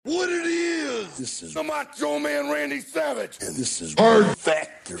This is the Macho Man Randy Savage. And this is Hard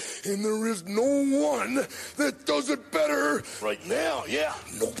Factor. And there is no one that does it better. Right now, yeah,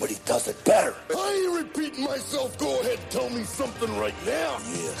 nobody does it better. I ain't repeating myself. Go ahead, tell me something right now.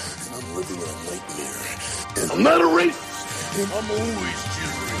 Yeah, and I'm living in a nightmare. And I'm not a racist. And I'm always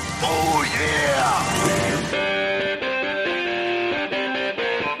cheering. Oh, yeah.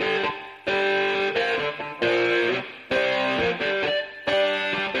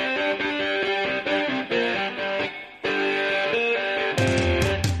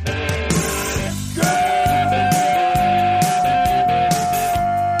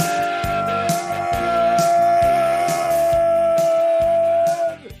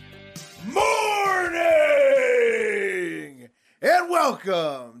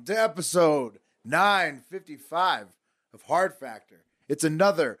 Welcome to episode 955 of Hard Factor. It's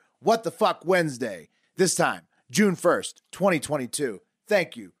another What the Fuck Wednesday, this time June 1st, 2022.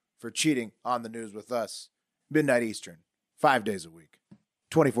 Thank you for cheating on the news with us. Midnight Eastern, 5 days a week,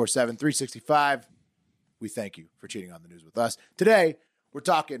 24/7, 365. We thank you for cheating on the news with us. Today, we're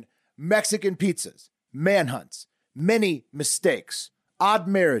talking Mexican pizzas, manhunts, many mistakes, odd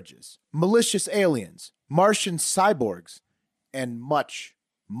marriages, malicious aliens, Martian cyborgs, and much,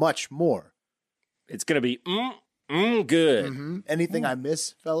 much more. It's going to be good. Mm-hmm. Anything I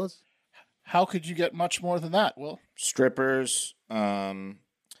miss, fellas? How could you get much more than that, Will? Strippers, talking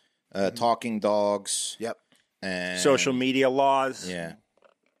dogs. Yep. And Social media laws. Yeah.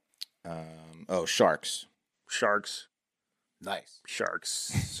 Sharks. Sharks. Nice.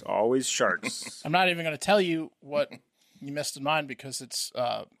 Sharks. Always sharks. I'm not even going to tell you what you missed in mine because it's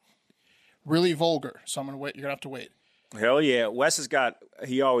really vulgar. So I'm going to wait. You're going to have to wait. Hell yeah. Wes has got,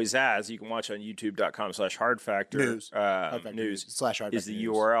 he always has. You can watch on youtube.com/hardfactor. News. News. Slash Hard is Factor the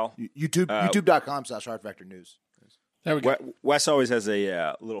News. URL. YouTube.com/Hard Factor News. There we go. Wes always has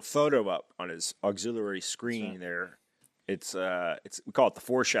a little photo up on his auxiliary screen there. It's we call it the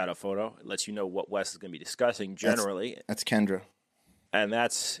foreshadow photo. It lets you know what Wes is going to be discussing generally. That's Kendra. And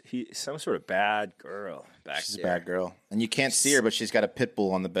some sort of bad girl back She's there. a bad girl. And you can't see her, but she's got a pit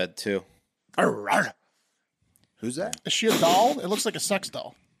bull on the bed, too. Who's that? Is she a doll? It looks like a sex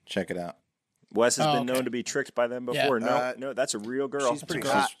doll. Check it out. Wes has been known to be tricked by them before. Yeah. No, that's a real girl. She's pretty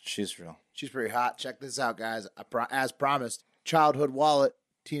hot. She's real. She's pretty hot. Check this out, guys. As promised, childhood wallet,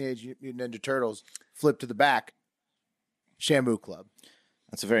 Teenage Mutant Ninja Turtles, flip to the back, Shamu Club.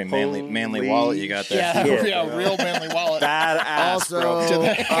 That's a very manly wallet you got there. Yeah, real manly wallet. Badass, Also, bro.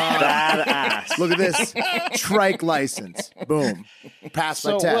 Badass. Look at this. Trike license. Boom. Pass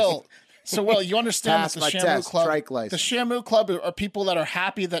my test. Will, you understand Pass that my the Shamu test. Club, Trike the license. Shamu Club are people that are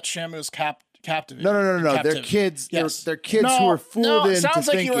happy that Shamu is captivated. No. They're Captivity. kids. Yes. They're kids who are fooled into it sounds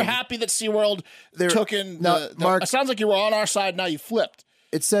like thinking. you were happy that SeaWorld took in Mark, it sounds like you were on our side, now you flipped.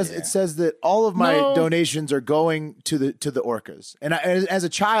 It says that all of my donations are going to the orcas. And as a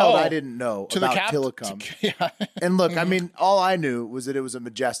child, I didn't know about Tillicum. And look, I mean, all I knew was that it was a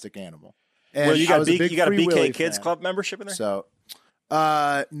majestic animal. And Well, you got a Free Willy BK Kids fan. Club membership in there? So,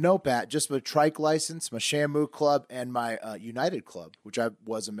 no, Pat, just my Trike license, my Shamu Club, and my United Club, which I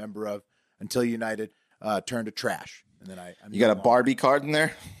was a member of until United turned to trash. And then You got a Barbie card in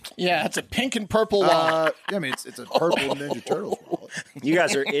there? Yeah, it's a pink and purple wallet. I mean, it's a purple Ninja Turtles wallet. You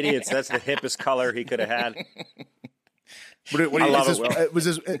guys are idiots. That's the hippest color he could have had. What I love it, Will.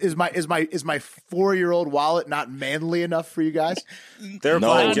 Is my 4-year-old wallet not manly enough for you guys? They're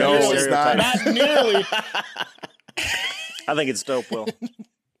No, playing Joe no, it's not. stereotypes. Not nearly. I think it's dope, Will.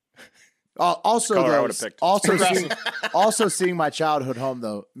 Also, Color I though, would've picked. also seeing my childhood home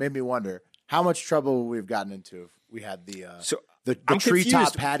though made me wonder how much trouble we've gotten into if we had the I'm treetop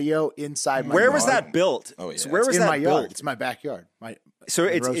confused. patio inside my Where yard. was that built? Oh, yeah. So where was in that my yard. built? It's my backyard. So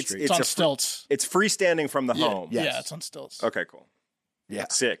it's It's on stilts. It's freestanding from the home. Yes. Yeah, it's on stilts. Okay, cool. Yeah.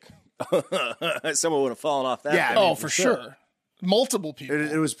 Sick. Someone would have fallen off that. Yeah, thing. I mean, Oh, for sure. Multiple people.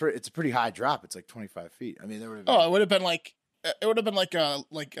 It's a pretty high drop. It's like 25 feet. I mean, there would have been, Oh, it would have been like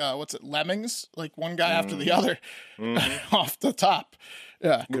what's it, Lemmings? Like one guy after the other off the top.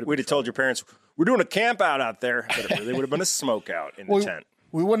 Yeah. We'd have told your parents, we're doing a camp out there, but it really would have been a smoke out in the tent.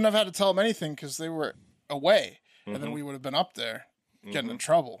 We wouldn't have had to tell them anything because they were away, and then we would have been up there getting in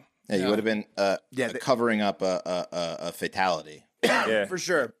trouble. Yeah, you would have been covering up a fatality. Yeah. for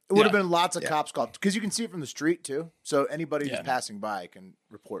sure. It would have been lots of cops called because you can see it from the street too. So anybody who's passing by can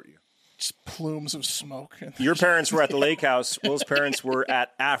report you. Just plumes of smoke. Your parents were at the lake house. Will's parents were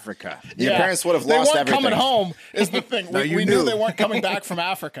at Africa. Your parents would have they lost weren't everything. coming home is the thing. No, you we knew. knew they weren't coming back from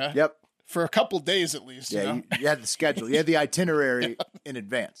Africa. Yep. For a couple days at least. Yeah, You know? you had the schedule. You had the itinerary in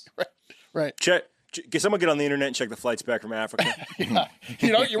advance. Right. Can someone get on the internet and check the flights back from Africa? Yeah.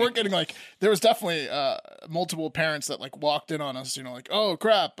 You know, you weren't getting like, there was definitely multiple parents that like walked in on us, you know, like, oh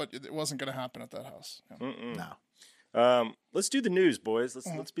crap, but it wasn't going to happen at that house. Yeah. No. Let's do the news, boys.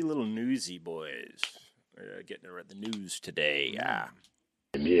 Let's be little newsy boys. Getting the news today. Yeah.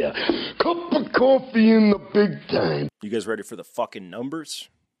 Cup of coffee in the big time. You guys ready for the fucking numbers?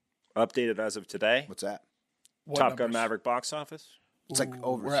 Updated as of today. What's that? What Top Gun numbers? Maverick box office. It's like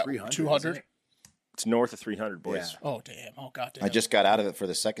over We're at 300. 200. It's north of 300, boys. Yeah. Oh damn! Oh goddamn! I just got out of it for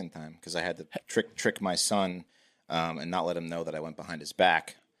the second time because I had to trick my son and not let him know that I went behind his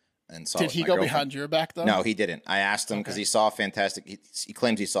back and saw. it Did with he my go girlfriend. behind your back though? No, he didn't. I asked him because he saw Fantastic. He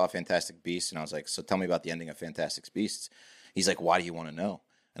claims he saw Fantastic Beasts, and I was like, "So tell me about the ending of Fantastic Beasts." He's like, "Why do you want to know?"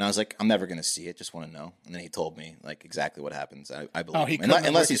 And I was like, "I'm never going to see it. Just want to know." And then he told me like exactly what happens. I believe Oh, he him. couldn't have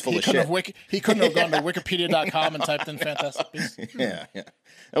Unless he's full he of couldn't shit. have he couldn't have gone to Wikipedia.com and typed in Fantastic Beasts. Yeah.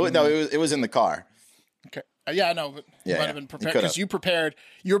 No, it was in the car. Okay. Yeah, I know, but you Yeah, might yeah. have been He prepared could've. because you prepared.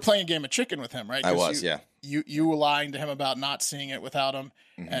 You were playing a game of chicken with him, right? I 'Cause was, yeah. You were lying to him about not seeing it without him,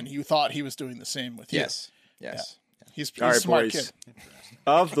 and you thought he was doing the same with you. Yes. He's All a right, smart boys. kid.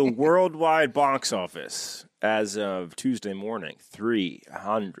 Of the worldwide box office as of Tuesday morning,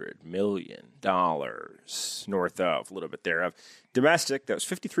 $300 million north of, a little bit thereof. Domestic, that was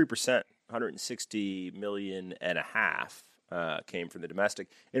 53%, 160 million and a half came from the domestic.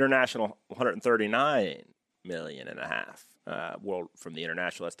 International, 139 million and a half world from the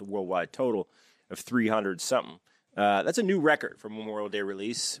international. That's the worldwide total of 300 something. That's a new record for Memorial Day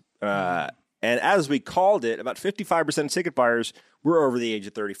release. And as we called it, about 55% of ticket buyers were over the age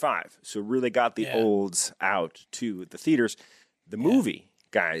of 35. So really got the olds out to the theaters. The movie,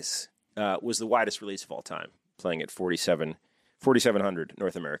 guys, was the widest release of all time, playing at 4,700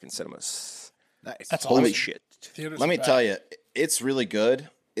 North American cinemas. Nice. That's Holy awesome. shit. Theaters Let are me back. tell you, it's really good.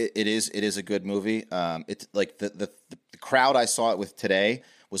 It is a good movie. It's like the crowd I saw it with today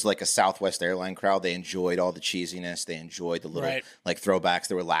was like a Southwest airline crowd. They enjoyed all the cheesiness. They enjoyed the little like throwbacks.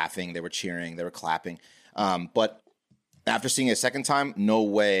 They were laughing. They were cheering. They were clapping. But after seeing it a second time, no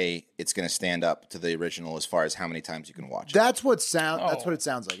way it's going to stand up to the original as far as how many times you can watch it. That's what it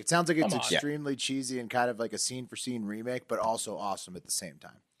sounds like. It sounds like it's Come on. extremely cheesy and kind of like a scene for scene remake, but also awesome at the same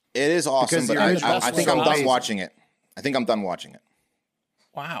time. It is awesome, Because but the I original think was I'm done amazing. watching it. I think I'm done watching it.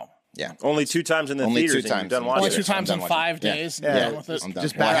 Wow. Yeah. Only 2 times in the Only theaters 2 and you're times. done watching Only it. 2 times I'm in done 5 watching it. days. Yeah. Done with it. I'm done.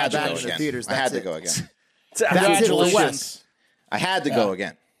 Just Well, I back had to to back go to the again. theaters. I had That's to it. go again. That's it for Congratulations. Wes. I had to go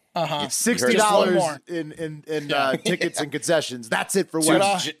again. $60 Just one more. in tickets and concessions. That's it for Get Wes.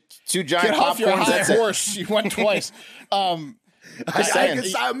 off- Two giant Get off your popcorns. high That's it. horse. You went twice. saying.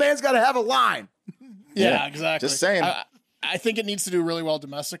 Man's got to have a line. Yeah, exactly. Just saying. I think it needs to do really well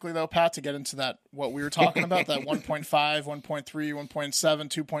domestically, though, Pat, to get into that, what we were talking about, that 1.5, 1.3,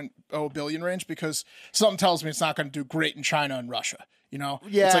 1.7, 2.0 billion range, because something tells me it's not going to do great in China and Russia. You know,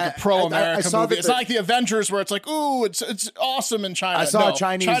 Yeah, it's like a pro-America I saw movie. that It's not like the Avengers where it's like, ooh, it's awesome in China. I saw No, a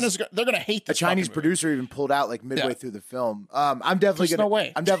Chinese- they're going to hate A this Chinese fucking movie. producer even pulled out like midway Yeah. through the film. I'm definitely There's gonna. no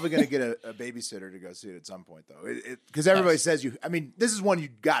way. I'm definitely gonna get a babysitter to go see it at some point, though, because everybody says you. I mean, this is one you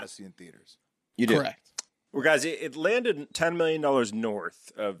got to see in theaters. You do. Correct. Well, guys, it landed $10 million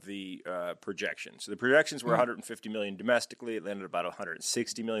north of the projection. So the projections were $150 million domestically. It landed about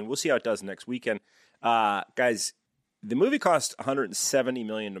 $160 million. We'll see how it does next weekend. Guys, the movie cost $170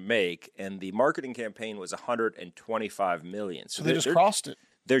 million to make, and the marketing campaign was $125 million. So they just crossed it.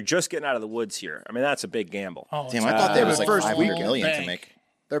 They're just getting out of the woods here. I mean, that's a big gamble. Oh, Damn, it's I thought there the was like first 500 weekend. million to Bank. make.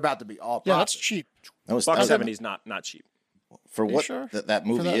 They're about to be all. Yeah, profit. that's cheap. That was Buck that's- 70 is not cheap. for what sure? that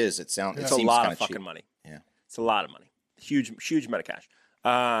movie that? is. It sounds. It It's a seems lot kind of cheap. fucking money. Yeah. It's a lot of money. Huge amount of cash.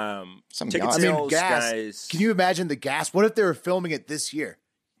 Some Ticket yachts. I mean, sales, gas. guys. Can you imagine the gas? What if they were filming it this year?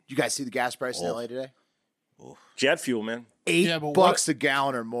 You guys see the gas price in LA today? Jet fuel, man. $8 Yeah, but bucks a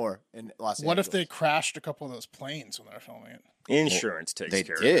gallon or more in Los Angeles. What if they crashed a couple of those planes when they were filming it? Insurance takes They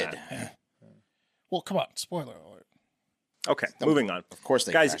care did. of that. Well, come on, spoiler alert. Okay, moving on. Of course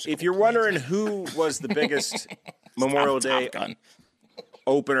they Guys, crashed a if couple you're planes. wondering who was the biggest Memorial Day Top Gun.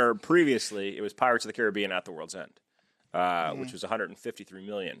 opener previously, it was Pirates of the Caribbean at the World's End, which was $153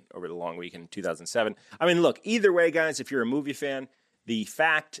 million over the long weekend in 2007. I mean, look, either way, guys, if you're a movie fan, the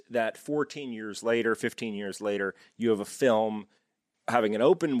fact that 15 years later, you have a film having an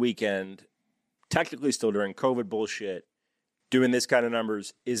open weekend, technically still during COVID bullshit, doing this kind of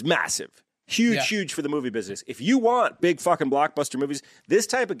numbers is massive. Huge for the movie business. If you want big fucking blockbuster movies, this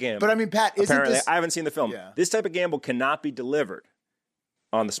type of gamble. But I mean, Pat, isn't apparently, this? I haven't seen the film. Yeah. This type of gamble cannot be delivered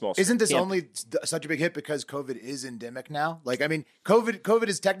on the small screen. Isn't this Can't only such a big hit because COVID is endemic now? Like, I mean, COVID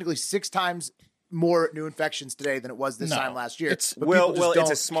is technically 6 times more new infections today than it was this No, time last year. it's- But Well, people just it's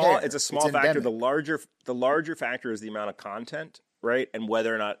a don't small care. it's a small It's factor. endemic. The larger factor is the amount of content, right? And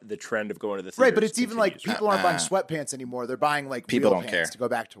whether or not the trend of going to the theaters Right, but it's even like continues. people aren't buying sweatpants anymore. They're buying like People real don't pants care. to go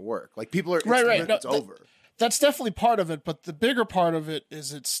back to work. Like people are Right. It's over. That's definitely part of it, but the bigger part of it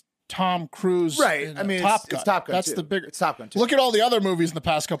is it's Tom Cruise. Right. in I mean, Top it's Top Gun. That's too. the bigger. It's Top Gun too. Look at all the other movies in the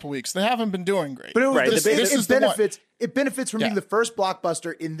past couple weeks. They haven't been doing great. But Right, this, the big- it, this is the one. benefits. It benefits from being Yeah. the first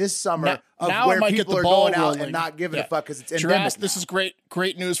blockbuster in this summer Now of where it might get people the are ball going out rolling. and not giving Yeah. a fuck because it's endemic. Jurassic. This now. is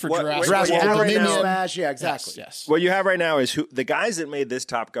great news for What- Jurassic. Jurassic Jurassic World World, right now- Smash. Yeah, exactly. Yes. What you have right now is the guys that made this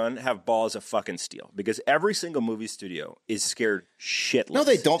Top Gun have balls of fucking steel because every single movie studio is scared shitless. No,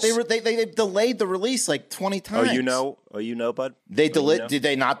 they don't. They delayed the release like 20 times. Oh, you know, bud. They delayed. know? Did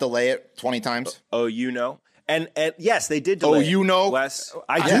they not delay it 20 times? Oh, you know. And yes, they did delay. Oh, you know? Wes.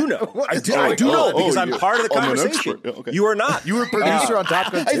 I do know. I do Oh, know oh, because oh, I'm you- part of the I'm an conversation. expert. Yeah, okay. You are not. You were a producer on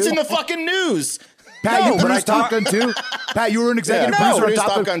Top Gun 2. It's in the fucking news. Pat, No, you but produced Top Gun 2? Pat, you were an executive No, producer on produced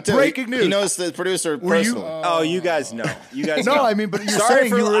Top Gun 2. too. Breaking news. He knows the producer you- personally. Oh, you guys know. You guys No, know. I mean, but you're Sorry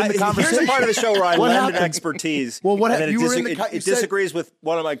saying for, you were in the Here's conversation. the part of the show where I What lend an happened? expertise. Well, what and then hap- it you were in the it co- you said- disagrees with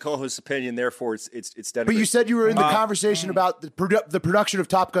one of my co-hosts' opinion. Therefore, it's denigrated. But you said you were in the conversation about the production of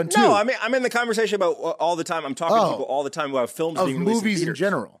Top Gun 2. no. I mean, I'm in the conversation about all the time. I'm talking to people all the time about films of being released movies in theaters.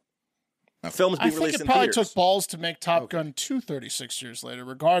 general. Films I being think released it in probably theaters. took balls to make Top Gun 2 36 years later,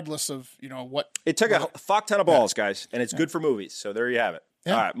 regardless of what. It took a fuck ton of balls, guys, and it's good for movies. So there you have it.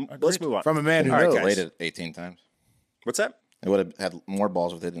 Yeah, All right, let's agreed. move on. From a man who All right, knows. guys. Delayed it 18 times. What's that? They would have had more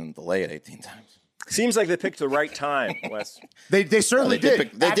balls if they didn't delay it 18 times. Seems like they picked the right time, Wes. They certainly They did did.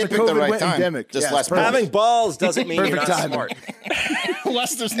 pick- they After did pick the COVID right went time. endemic. Just Yeah, less it's perfect. Having balls doesn't mean you're Perfect not timing. smart.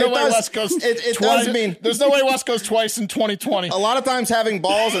 West, there's no It way does- West goes. it twice- does mean- there's no way West goes twice in 2020. A lot of times having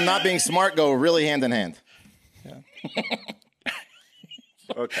balls and not being smart go really hand in hand.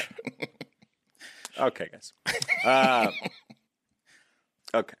 Okay. Okay, guys.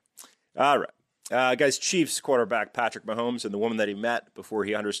 Okay. All right. Guys, Chiefs quarterback Patrick Mahomes and the woman that he met before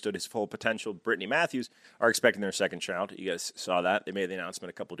he understood his full potential, Brittany Matthews, are expecting their second child. You guys saw that. They made the announcement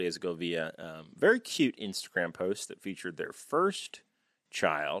a couple days ago via very cute Instagram post that featured their first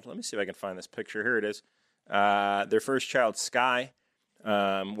child. Let me see if I can find this picture. Here it is. Their first child, Sky,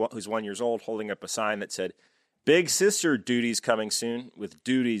 who's 1 year old, holding up a sign that said, "Big sister duties coming soon," with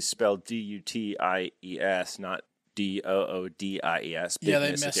duties spelled D-U-T-I-E-S, not D-O-O-D-I-E-S. Yeah,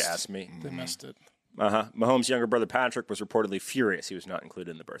 they Bigness, if you missed. ask me. They missed it. Mahomes' younger brother Patrick was reportedly furious he was not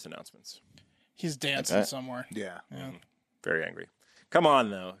included in the birth announcements. He's dancing somewhere. Yeah. Very angry. Come on,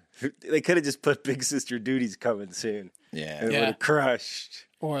 though. They could have just put big sister duties coming soon. Yeah. It would have crushed.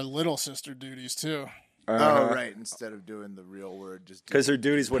 Or little sister duties too. Oh, right. Instead of doing the real word, just Because their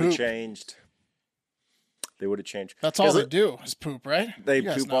duties would have Poop. changed. They would have changed. That's all they do is poop, right? They You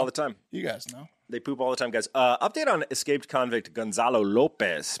guys poop know. all the time. You guys know. They poop all the time, guys. Update on escaped convict Gonzalo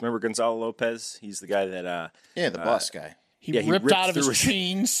Lopez. Remember Gonzalo Lopez? He's the guy that Yeah, the boss guy. He Yeah, he ripped ripped out of his through-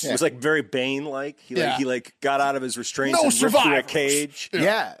 chains. it was like very Bane-like. He Yeah. got out of his restraints No and ripped through a survivors. cage.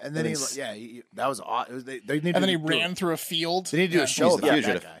 yeah. And then And he that was awesome. They needed And then he to do ran through a field. They need to do Yeah. a show He's the about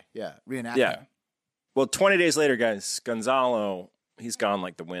fugitive. that guy. Yeah, reenact. Yeah. Well, 20 days later, guys, Gonzalo, he's gone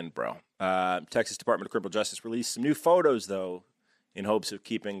like the wind, bro. Texas Department of Criminal Justice released some new photos, though, in hopes of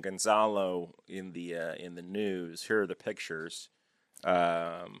keeping Gonzalo in the news. Here are the pictures.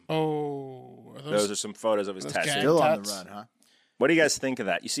 Oh, are Those are some photos of his those tattoo. gang- Still on the Tats. run, huh? What do you guys think of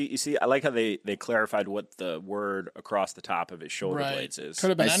that? You see, I like how they clarified what the word across the top of his shoulder right. blades is. Could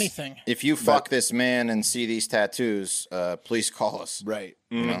have been I s- anything. If you fuck this man and see these tattoos, please call us. Right.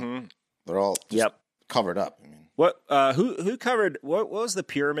 They're all just Yep. covered up. I mean, What? Who covered? What was the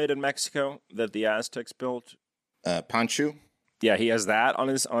pyramid in Mexico that the Aztecs built? Panchu. Yeah, he has that on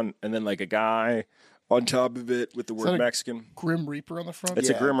and then like a guy on top of it with the that word a- Mexican. Grim Reaper on the front. It's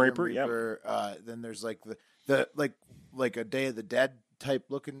a Grim Reaper, yeah. Then there's like the like a Day of the Dead type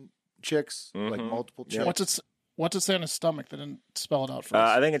looking chicks, like multiple chicks. What's it say on his stomach? They didn't spell it out for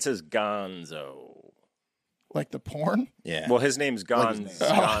I us. think it says Gonzo. Like the porn. Yeah. Well, his name's Like his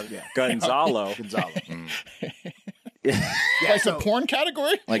name. Gonzalo. Gonzalo. Like the porn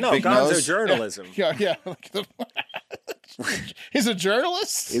category. like No, big Gonzo nose. journalism. Yeah. Like he's a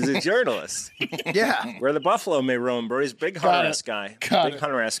journalist. He's a journalist. Yeah. Where the buffalo may roam, bro. He's a big Got hunter-esque it. guy. Got Big it.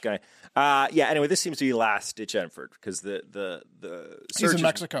 hunter-esque guy. Yeah, anyway, this seems to be last ditch effort because the He's search in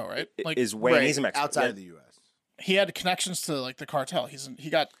Mexico, right? Like is weighing. Right, He's in Mexico. outside Yeah. of the U.S. he had connections to like the cartel. He's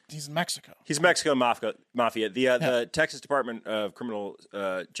in Mexico. He's Mexico mafia. The Texas Department of Criminal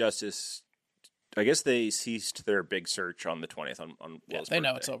Justice, I guess they ceased their big search on the 20th on Will's They know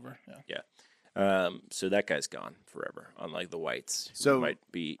birthday. it's over. Yeah. Yeah. So that guy's gone forever, unlike the whites. So- who might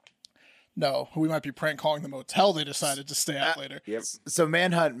be No, we might be prank calling the motel they decided to stay at later. Yep. So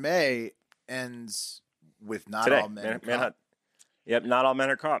Manhunt May ends with not Today, all men. Manhunt. Yep, not all men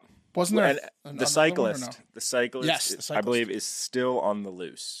are caught. Wasn't there The cyclist? No? The cyclist, Yes, the cyclist. I believe, is still on the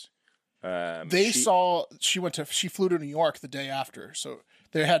loose. She flew to New York the day after, so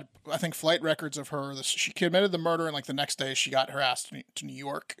they had, I think, flight records of her. She committed the murder, and like the next day, she got harassed to New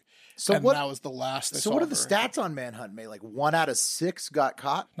York. So and that was the last. So what are the stats on Manhunt May? Like 1 out of 6 got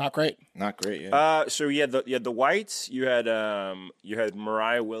caught. Not great. Not great. Yeah. So you had the Whites. You had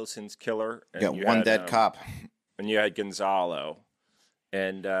Mariah Wilson's killer. And got you one had, dead cop. And you had Gonzalo,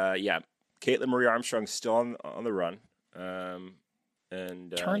 and Caitlin Marie Armstrong's still on the run.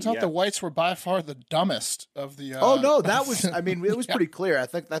 Turns out the Whites were by far the dumbest of the. Oh no, that was. I mean, it was pretty clear. I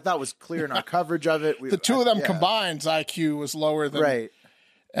think that was clear in our coverage of it. The two of them combined's IQ was lower than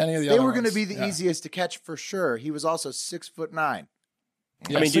any of the other. They were going to be the yeah. easiest to catch for sure. He was also 6'9".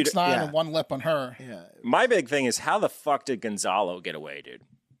 Yeah, I mean, 6'9" and one lip on her. Yeah. My big thing is how the fuck did Gonzalo get away, dude?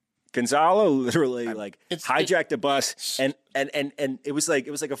 Gonzalo literally hijacked a bus and it was like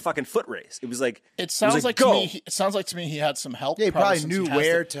a fucking foot race. It was like it sounds like to me. It sounds like to me he had some help. Yeah, he probably knew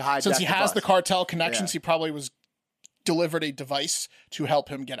where to hijack. Since he has bus. the cartel connections, he probably was delivered a device to help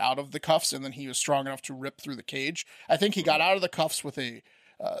him get out of the cuffs, and then he was strong enough to rip through the cage. I think he got out of the cuffs with a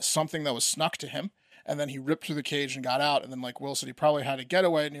something that was snuck to him, and then he ripped through the cage and got out. And then, like Will said, he probably had a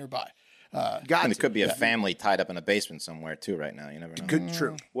getaway nearby. And it could be a family tied up in a basement somewhere too. Right now, you never know. Good,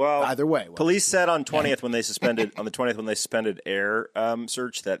 true. Well, either way, police said on 20th when they suspended air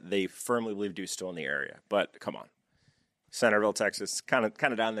search that they firmly believed he was still in the area. But come on, Centerville, Texas, kind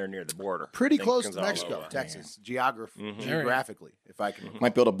of down there near the border, pretty close to Mexico, Texas, geographically, if I can.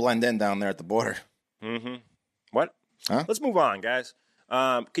 Might be able to blend in down there at the border. Mm-hmm. What? Huh? Let's move on, guys.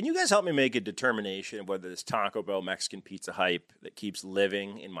 Can you guys help me make a determination of whether this Taco Bell Mexican pizza hype that keeps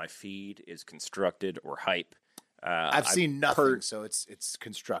living in my feed is constructed or hype? I've seen nothing, so it's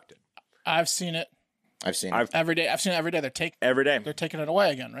constructed. I've seen it. I've seen it every day. I've seen it every day. They're taking it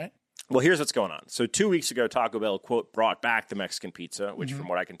away again, right? Well, here's what's going on. So 2 weeks ago, Taco Bell, quote, brought back the Mexican pizza, which from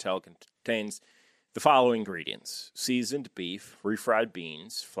what I can tell contains the following ingredients: seasoned beef, refried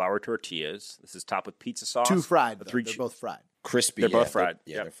beans, flour tortillas. This is topped with pizza sauce. 2 fried. They're both fried. Crispy. They're both fried.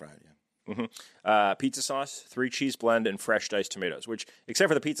 They're fried. Yeah. Mm-hmm. Pizza sauce, 3 cheese blend, and fresh diced tomatoes, which, except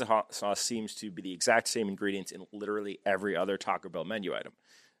for the pizza sauce, seems to be the exact same ingredients in literally every other Taco Bell menu item.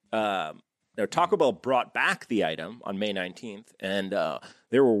 Now, Taco Bell brought back the item on May 19th, and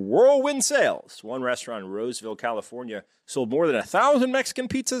there were whirlwind sales. One restaurant in Roseville, California, sold more than 1,000 Mexican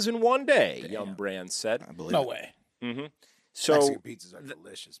pizzas in one day, Yum Brands said. I believe no way. Mm-hmm. So Mexican pizzas are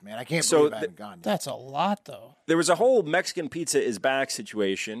delicious, man. I can't believe I haven't gone yet. That's a lot, though. There was a whole Mexican pizza is back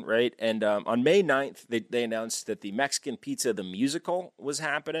situation, right? And on May 9th, they announced that the Mexican Pizza, the musical, was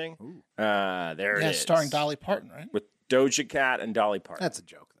happening. There it is. Starring Dolly Parton, right? With Doja Cat and Dolly Parton. That's a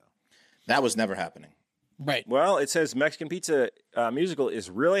joke, though. that was never happening. Right. Well, it says Mexican Pizza musical is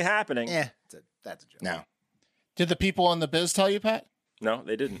really happening. That's a joke. No. Did the people in the biz tell you, Pat? No,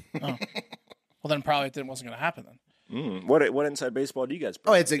 they didn't. Oh. Well, then probably it wasn't going to happen then. What inside baseball do you guys?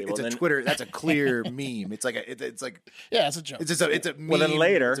 Oh, it's a Twitter. That's a clear meme. It's like yeah, it's a joke. It's a meme. Well, then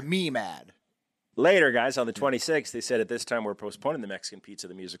later, it's a meme ad. Later, guys, on the 26th, they said at this time we're postponing the Mexican Pizza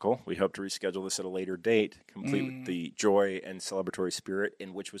the musical. We hope to reschedule this at a later date, complete with the joy and celebratory spirit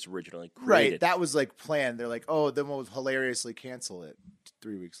in which was originally created. Right, that was like planned. They're like, oh, then we'll hilariously cancel it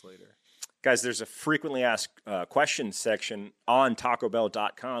 3 weeks later. Guys, there's a frequently asked questions section on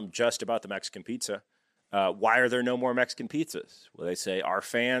TacoBell.com just about the Mexican pizza. Why are there no more Mexican pizzas? Well, they say our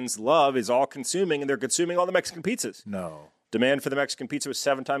fans' love is all-consuming, and they're consuming all the Mexican pizzas. No. Demand for the Mexican pizza was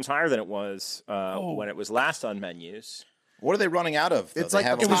 7 times higher than it was when it was last on menus. What are they running out of? It's like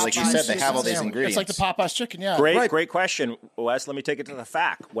you said, they have all these ingredients. It's like the Popeyes chicken, yeah. Great question, Wes. Let me take it to the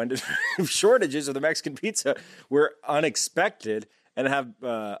fact. When did shortages of the Mexican pizza were unexpected and have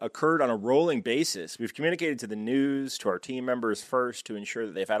occurred on a rolling basis? We've communicated to the news, to our team members first, to ensure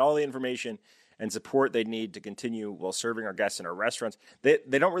that they've had all the information and support they need to continue while serving our guests in our restaurants. They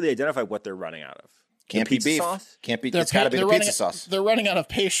don't really identify what they're running out of. Can't be beef. Sauce? Can't be. It's got to be the pizza sauce. They're running out of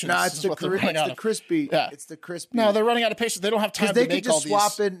patience. No, it's the crispy. Yeah. It's the crispy. No, they're running out of patience. They don't have time to make all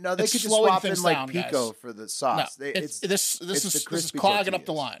these. They could just swap in like pico for the sauce. No, this is clogging up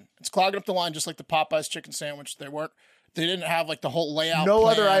the line. It's clogging up the line, just like the Popeyes chicken sandwich. They didn't have like the whole layout. No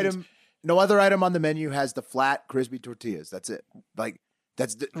other item on the menu has the flat crispy tortillas. That's it. Like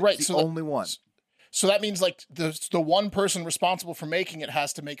that's the only one. So that means like the one person responsible for making it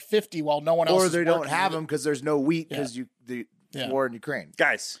has to make 50 while no one else. Or they don't have them because there's no wheat because the war in Ukraine.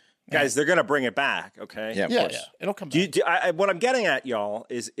 Guys, they're gonna bring it back. Okay. Yeah, of course. It'll come back. What I'm getting at, y'all,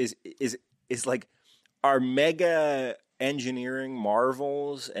 is is like our mega engineering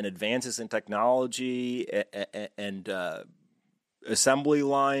marvels and advances in technology and assembly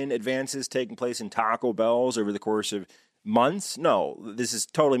line advances taking place in Taco Bell's over the course of months? No, this is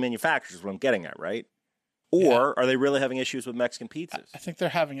totally manufactured is what I'm getting at, right? Or are they really having issues with Mexican pizzas? I think they're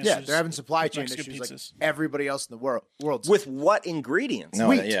having issues. Yeah, they're having supply chain Mexican issues pizzas. like everybody else in the world. With what ingredients? No,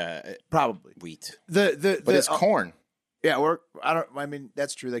 Wheat. Probably wheat. but It's corn. Yeah, I mean,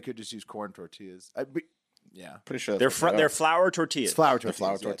 that's true. They could just use corn tortillas. Yeah, Pretty sure They're flour tortillas. it's flour tortillas. flour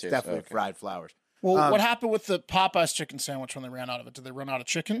yeah, it's tortillas, definitely okay. fried flours. Well, what happened with the Popeyes chicken sandwich when they ran out of it? Did they run out of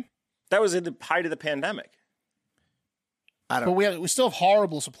chicken? That was in the height of the pandemic. But we still have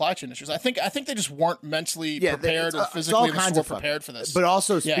horrible supply chain issues. I think they just weren't mentally prepared or it's physically all in the kinds store of prepared for this. But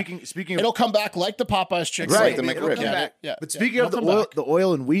also speaking of it'll come back like the Popeyes chicken. right, the it'll McRib, come yeah. back. Yeah, But yeah, speaking of it'll come back. the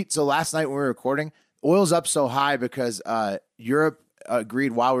oil and wheat, so last night when we were recording, oil's up so high because Europe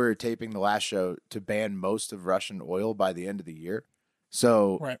agreed while we were taping the last show to ban most of Russian oil by the end of the year.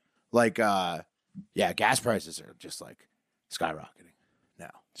 So gas prices are just like skyrocketing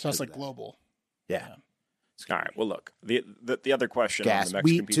now. So it's like global. Yeah. All right. Well, look, the other question on Gas, the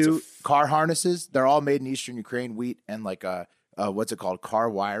Mexican wheat pizza. too, car harnesses. They're all made in Eastern Ukraine, wheat and like what's it called?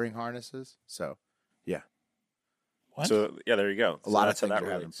 Car wiring harnesses. So yeah. What? So yeah, there you go. A lot of that's how things that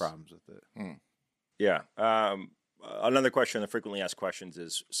are having relates. problems with it. Yeah. Another question, the frequently asked questions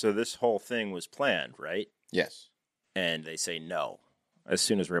is: so this whole thing was planned, right? Yes. And they say no as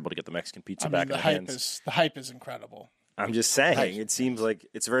soon as we're able to get the Mexican pizza I back mean, in our hands. the hype is incredible. I'm just saying, it seems like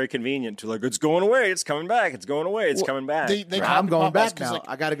it's very convenient to like, it's going away, it's coming back, it's going away, it's coming back. I'm going back now. Like,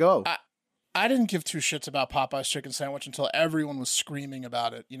 I gotta go. I didn't give two shits about Popeye's chicken sandwich until everyone was screaming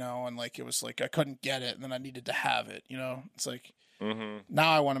about it, and like it was like I couldn't get it, and then I needed to have it. It's like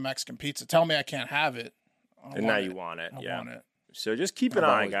now I want a Mexican pizza. Tell me I can't have it, and now you want it. I want it. So just keep an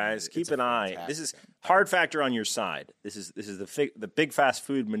eye, guys. Keep an eye. This is hard factor on your side. This is the big fast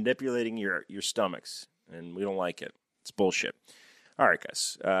food manipulating your stomachs, and we don't like it. It's bullshit. All right,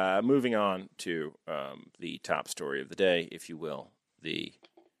 guys. Moving on to the top story of the day, if you will. This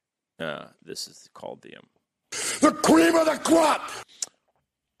is called the cream of the crop.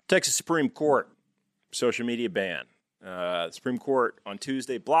 Texas Supreme Court social media ban. The Supreme Court on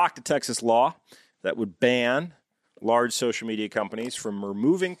Tuesday blocked a Texas law that would ban large social media companies from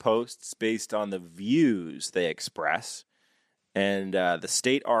removing posts based on the views they express. And the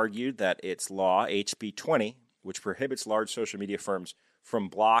state argued that its law, HB 20, which prohibits large social media firms from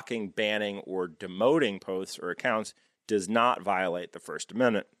blocking, banning, or demoting posts or accounts, does not violate the First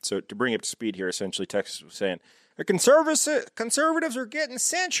Amendment. So to bring up to speed here, essentially Texas was saying, the conservatives are getting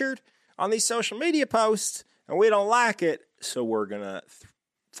censured on these social media posts, and we don't like it, so we're going to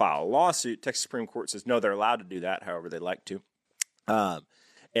file a lawsuit. Texas Supreme Court says, no, they're allowed to do that however they like to.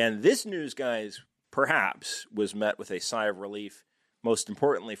 And this news, guys, perhaps was met with a sigh of relief, most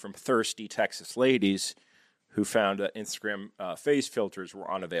importantly from thirsty Texas ladies who found that Instagram face filters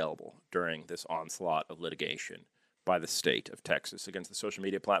were unavailable during this onslaught of litigation by the state of Texas against the social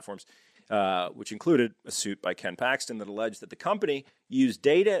media platforms, which included a suit by Ken Paxton that alleged that the company used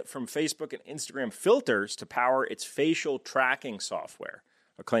data from Facebook and Instagram filters to power its facial tracking software,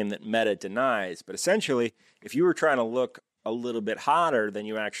 a claim that Meta denies. But essentially, if you were trying to look a little bit hotter than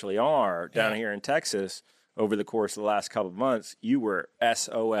you actually are down here in Texas over the course of the last couple of months, you were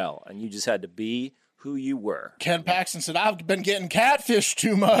SOL, and you just had to be who you were. Ken Paxton said, I've been getting catfished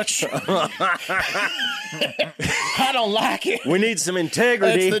too much. I don't like it. We need some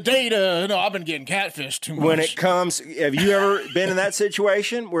integrity. It's the data. No, I've been getting catfished too much. When it comes, have you ever been in that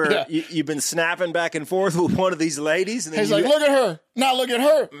situation where you've been snapping back and forth with one of these ladies? And then he's like, look at her. Now look at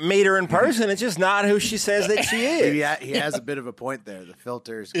her. Meet her in person. It's just not who she says that she is. He has a bit of a point there. The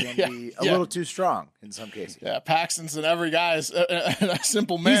filters can be a little too strong in some cases. Yeah, Paxton's and every guy's a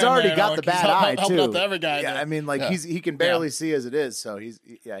simple man. He's already man. got the bad eye helping too. out to every guy. Yeah, I mean, like he can barely see as it is, so he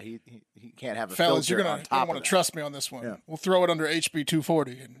can't have a Fellas, filter you're on top want of to that. trust me on this one. Yeah. We'll throw it under HB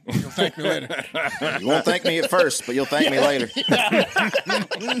 240, and you'll thank me later. You won't thank me at first, but you'll thank me later.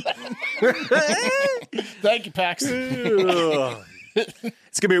 Thank you, Paxton.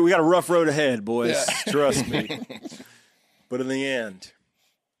 It's gonna be. We got a rough road ahead, boys. Trust me. But in the end,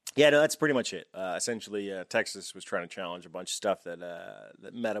 no, that's pretty much it. Essentially, Texas was trying to challenge a bunch of stuff that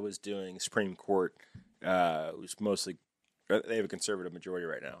Meta was doing. Supreme Court was mostly. They have a conservative majority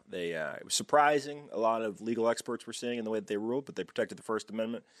right now. It was surprising. A lot of legal experts were saying in the way that they ruled, but they protected the First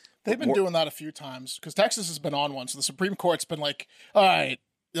Amendment. They've been doing that a few times because Texas has been on one. So the Supreme Court's been like, all right,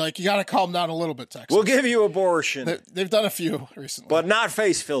 like you got to calm down a little bit, Texas. We'll give you abortion. They've done a few recently. But not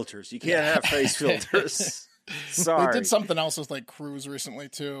face filters. You can't have face filters. Sorry. They did something else with like Cruz recently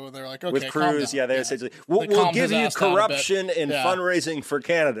too. They're like, okay, With calm Cruz, down. yeah, they essentially we'll give you corruption in fundraising for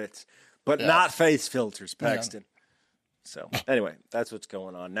candidates, but not face filters, Paxton. So anyway, that's what's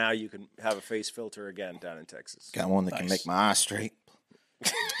going on. Now you can have a face filter again down in Texas. Got one that can make my eyes straight.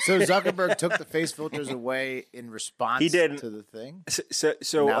 So Zuckerberg took the face filters away in response to the thing.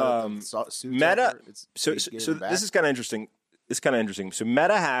 Meta. So this is kind of interesting. So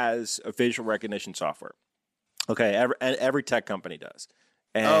Meta has a facial recognition software. Okay, every tech company does.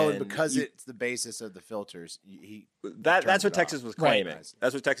 And because it's the basis of the filters. That's what Texas was claiming. Right.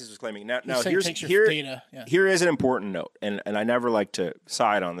 That's what Texas was claiming. Now here is an important note, and I never like to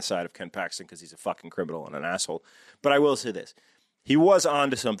side on the side of Ken Paxton because he's a fucking criminal and an asshole. But I will say this. He was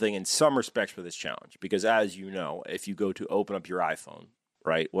onto something in some respects for this challenge because, as you know, if you go to open up your iPhone,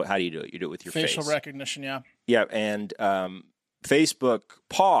 right, how do you do it? You do it with your facial recognition, yeah. Yeah, and Facebook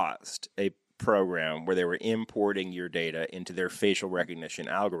paused a program where they were importing your data into their facial recognition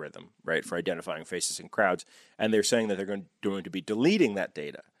algorithm, right, for identifying faces in crowds, and they're saying that they're going to be deleting that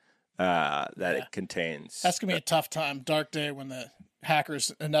data it contains. That's gonna be a tough time, dark day when the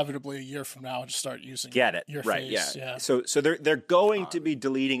hackers inevitably a year from now just start using your face. Yeah. So they're going to be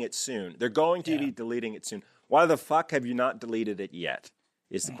deleting it soon. They're going to be deleting it soon. Why the fuck have you not deleted it yet?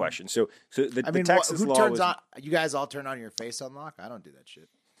 Is the question. So the Texas law turns on? You guys all turn on your face unlock? I don't do that shit.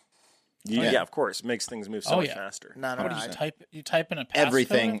 Yeah, of course. It makes things move so much faster. No. You type in a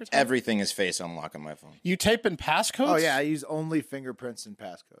passcode everything is face unlock on my phone. You type in passcodes? Oh yeah, I use only fingerprints and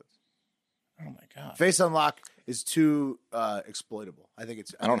passcodes. Oh my god. Face unlock is too exploitable. I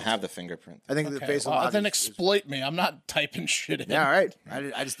don't have the fingerprint. I think the face unlock. Then exploit me. I'm not typing shit in. Yeah, all right.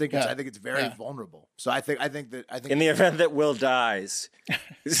 I just think it's very vulnerable. So I think in the event that Will dies,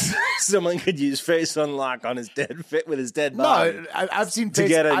 someone could use face unlock on his with his dead body. No, I've seen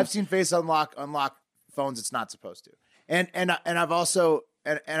face unlock phones. It's not supposed to. And I've also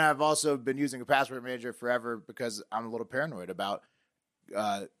been using a password manager forever because I'm a little paranoid about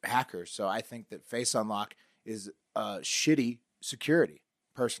hackers. So I think that face unlock is shitty security.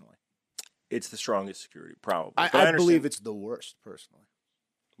 Personally, it's the strongest security, probably. I believe it's the worst. Personally.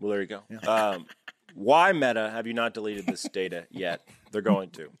 Well, there you go. Yeah. Why Meta have you not deleted this data yet? They're going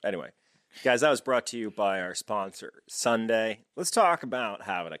to. Anyway, guys, that was brought to you by our sponsor, Sunday. Let's talk about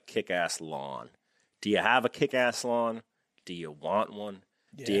having a kick-ass lawn. Do you have a kick-ass lawn? Do you want one?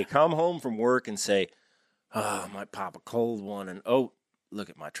 Yeah. Do you come home from work and say, I might pop a cold one and, look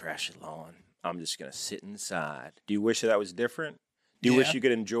at my trashy lawn. I'm just going to sit inside. Do you wish that was different? Do you wish you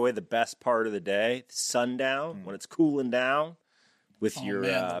could enjoy the best part of the day, sundown, when it's cooling down with your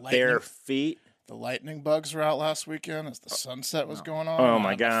bare feet? The lightning bugs were out last weekend as the sunset was going on. Oh,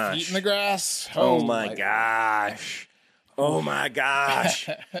 my gosh. Feet in the grass. Oh, my gosh. Oh, my gosh.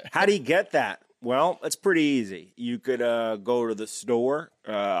 How do you get that? Well, it's pretty easy. You could go to the store,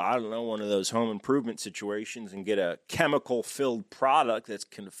 I don't know, one of those home improvement situations and get a chemical-filled product that's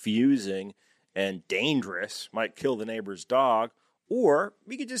confusing and dangerous, might kill the neighbor's dog, or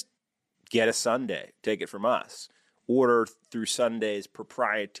you could just get a Sunday, take it from us. Order through Sunday's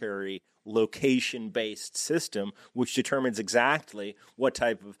proprietary location-based system, which determines exactly what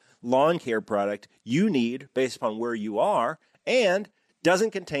type of lawn care product you need based upon where you are and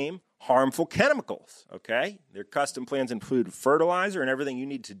doesn't contain harmful chemicals, okay? Their custom plans include fertilizer and everything you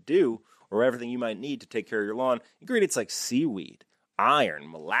need to do or everything you might need to take care of your lawn. Ingredients like seaweed, iron,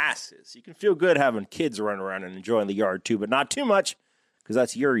 molasses. You can feel good having kids run around and enjoying the yard too, but not too much because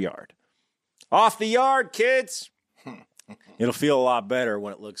that's your yard. Off the yard, kids! It'll feel a lot better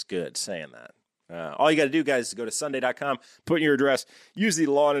when it looks good saying that. All you got to do, guys, is go to Sunday.com, put in your address, use the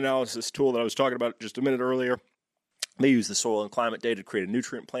lawn analysis tool that I was talking about just a minute earlier. They use the soil and climate data to create a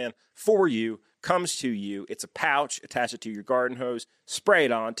nutrient plan for you, comes to you. It's a pouch, attach it to your garden hose, spray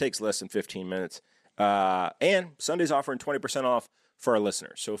it on, takes less than 15 minutes. And Sunday's offering 20% off for our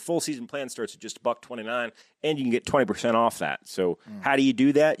listeners. So a full season plan starts at just $129, and you can get 20% off that. So how do you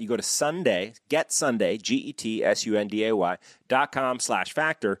do that? You go to Sunday, GetSunday,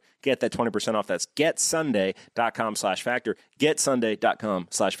 GetSunday.com/factor. Get that 20% off. That's GetSunday.com/factor.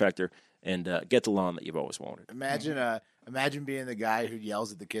 GetSunday.com/factor. And get the lawn that you've always wanted. Imagine being the guy who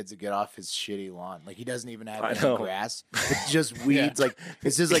yells at the kids to get off his shitty lawn. Like he doesn't even have any grass. It's just weeds. Like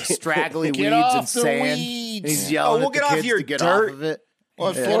it's just like straggly weeds and sand. Weeds. And he's yelling at the kids to get off of it.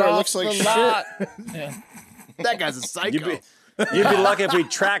 Well, Florida looks like shit. That guy's a psycho. You'd be lucky if we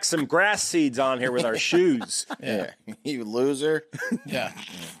tracked some grass seeds on here with our shoes. Yeah. You loser. Yeah.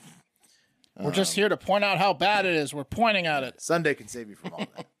 We're just here to point out how bad it is. We're pointing at it. Sunday can save you from all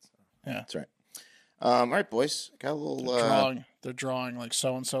that. Yeah, that's right. All right, boys. Got a little They're drawing like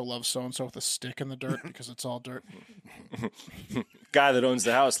so and so loves so and so with a stick in the dirt because it's all dirt. Guy that owns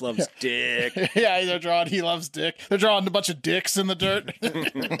the house loves dick. Yeah, they're drawing he loves dick. They're drawing a bunch of dicks in the dirt.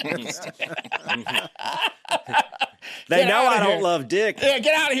 They know I outta don't here. love dick. Yeah,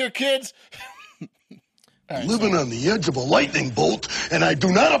 get out of here, kids. Living on the edge of a lightning bolt, and I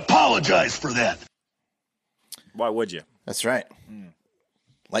do not apologize for that. Why would you? That's right.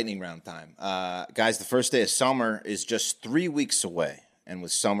 Lightning round time. Guys, the first day of summer is just 3 weeks away. And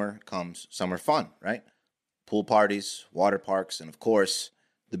with summer comes summer fun, right? Pool parties, water parks, and of course,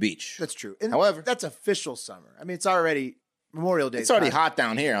 the beach. That's true. And However, that's official summer. I mean, it's already Memorial Day. it's already hot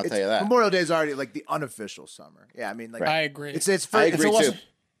down here, I'll tell you that. Memorial Day is already like the unofficial summer. Yeah, I mean, like I agree. It's I agree too.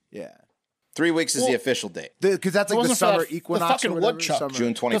 Yeah, 3 weeks is the official date. because that's It like the wasn't for summer that- the equinox. fucking or whatever, woodchuck. summer.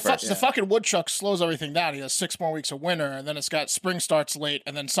 June 21st. The fucking woodchuck slows everything down. He has 6 more weeks of winter, and then it's got spring starts late,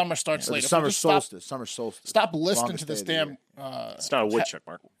 and then summer starts Or late. the If summer we just stop- solstice. Summer solstice. Stop listening Longest to this day of the damn year. It's not a woodchuck,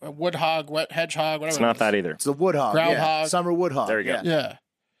 Mark. woodhog, hedgehog, whatever. It's it not is. that either. It's the woodhog. Yeah. Groundhog. Summer woodhog. There you go. Yeah. Yeah,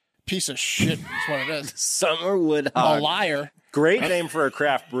 piece of shit. That's what it is. Summer A woodhog. liar. Great name for a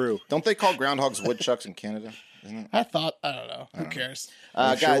craft brew. Don't they call groundhogs woodchucks in Canada? Isn't it? I don't know. Who cares?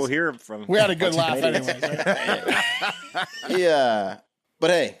 I'm sure Guys, we'll hear from. We had a good laugh anyways. Right? yeah. But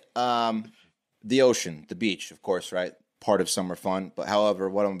hey, the ocean, the beach, of course, right? Part of summer fun. But however,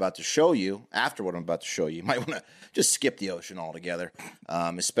 what I'm about to show you, after what I'm about to show you, you might want to just skip the ocean altogether,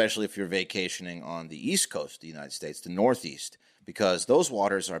 especially if you're vacationing on the east coast of the United States, the Northeast, because those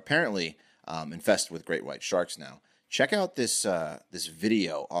waters are apparently infested with great white sharks now. Check out this this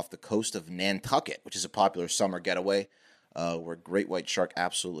video off the coast of Nantucket, which is a popular summer getaway, where great white shark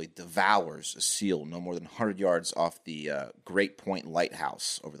absolutely devours a seal no more than 100 yards off the Great Point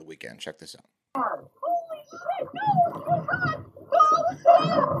Lighthouse over the weekend. Check this out. Holy shit! No!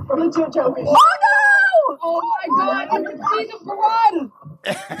 Oh my God! You're joking. Oh no! Oh my God! I can see the blood.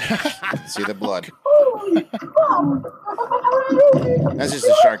 See the blood. Holy fuck! That's just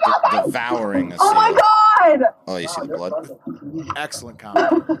a shark devouring a seal. Oh my God! Oh, you see the blood? Excellent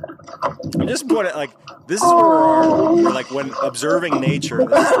comment. I just put it like this is where we're like when observing nature.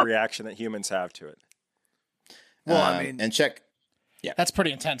 This is the reaction that humans have to it. Well, I mean, and check. That's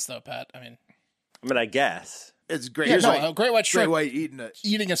pretty intense, though, Pat. I mean, I guess. it's great. yeah, Here's no, like a great white shark great white eating it.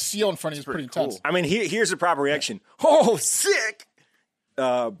 eating a seal in front of you is pretty intense. I mean, here's the proper reaction. Oh, sick!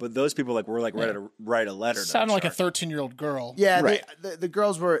 But those people like were like ready to write a letter. To Sounded the like a shark. 13-year-old girl. Yeah, Right. the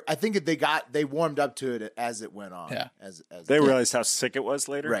girls were. I think they warmed up to it as it went on. Yeah. as They realized how sick it was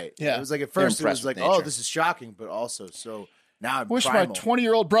later. right. Yeah. it was like at first it impressed was like, with oh, nature. this is shocking, but also so now I'm Wish primal. my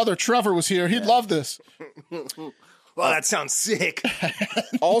 20-year-old brother Trevor was here. He'd love this. Well, that sounds sick.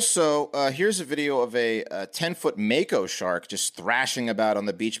 Also, here's a video of a 10-foot mako shark just thrashing about on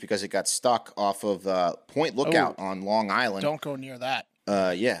the beach because it got stuck off of Point Lookout on Long Island. Don't go near that.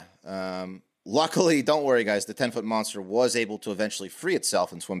 Yeah. Luckily, don't worry, guys. The 10-foot monster was able to eventually free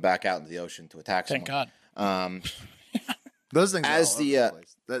itself and swim back out into the ocean to attack Thank someone. God. Those things As are all the, over the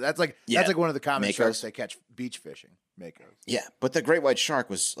place. That's like one of the common Makos. sharks they catch beach fishing. Makos. Yeah, but the great white shark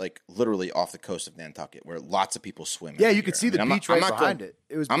was like literally off the coast of Nantucket, where lots of people swim. Yeah, every you could year. see the I'm not- beach right I'm not behind going- it.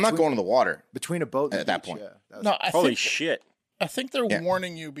 It was. I'm not between- going to the water. between a boat and at the that beach, point. Yeah, that was- No, I Holy think shit! I think they're Yeah.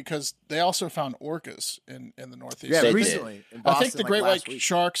 warning you because they also found orcas in the Northeast. yeah, They did. recently. In I Boston, think the like great last white week.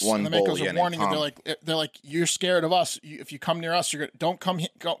 sharks One and the bull, makos yeah, are named warning you. Tom. They're like, you're scared of us. If you come near us, don't come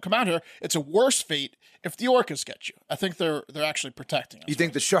out here. It's a worse fate if the orcas get you. I think they're actually protecting us. You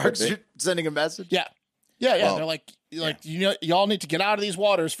think the sharks are sending a message? Yeah. Well, They're like y'all need to get out of these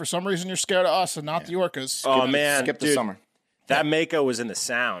waters. For some reason, you're scared of us and not the orcas. Oh man, Skip the dude, summer. that mako was in the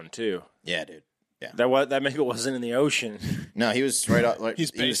Sound too. Yeah, dude. Yeah. That mako wasn't in the ocean. No, he was right up. Like,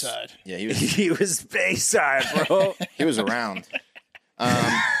 He's he was- Bayside. Yeah, he was. He was Bayside, bro. He was around.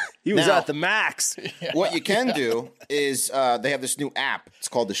 He was Now- at the max. What you can do is they have this new app. It's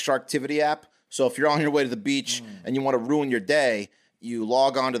called the Sharktivity app. So if you're on your way to the beach and you want to ruin your day, you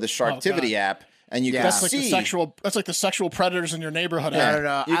log on to the Sharktivity app and you can That's That's like see. That's like the sexual predators in your neighborhood. I don't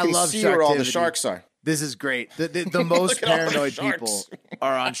know. You I can love see where all the Sharktivity. sharks are. This is great. The most at all the paranoid sharks. people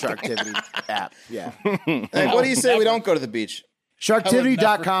are on Sharktivity app. Yeah. Hey, what do you say we don't go to the beach?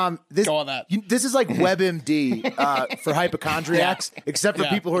 Sharktivity.com. This, go on that. This is like WebMD for hypochondriacs, except for Yeah.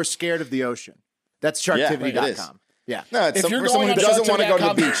 people who are scared of the ocean. That's it is. Sharktivity.com. Yeah. No, it's If you're for someone going who on doesn't want to go to the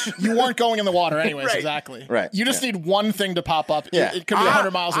Sharktivity.com, beach. you weren't going in the water anyways. Right. Exactly. Right. You just need one thing to pop up. Yeah. It could be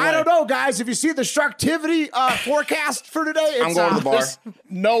 100 miles away. I don't know, guys. If you see the Sharktivity forecast for today, it's, I'm going to the bar. There's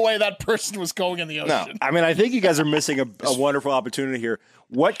no way that person was going in the ocean. I mean, I think you guys are missing a wonderful opportunity here.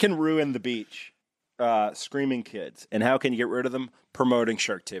 What can ruin the beach? screaming kids. And how can you get rid of them? Promoting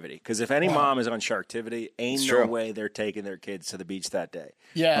Sharktivity. Because if any mom is on Sharktivity, ain't no way they're taking their kids to the beach that day.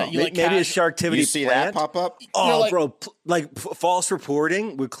 Yeah, maybe a Sharktivity You see plant. that pop up? Oh, bro, false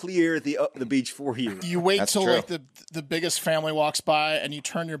reporting would clear the beach for you. You wait till true. like the biggest family walks by and you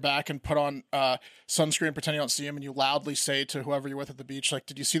turn your back and put on sunscreen, pretend you don't see him, and you loudly say to whoever you're with at the beach, like,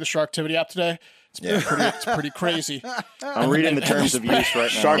 "Did you see the Sharktivity app today? It's pretty crazy." I'm reading the terms of use right now.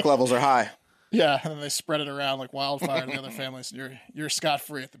 Shark levels are high. Yeah, and then they spread it around like wildfire to the other families. And you're scot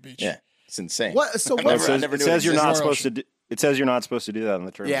free at the beach. Yeah, it's insane. What? So what? It says you're not supposed to. It says you're not supposed to do that on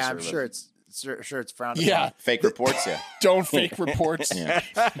the terms. Yeah, of I'm service. sure it's frowned upon. Yeah, Fake reports, yeah. don't fake reports.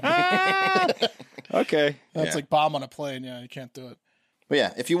 Okay. That's like bomb on a plane. Yeah, you can't do it. But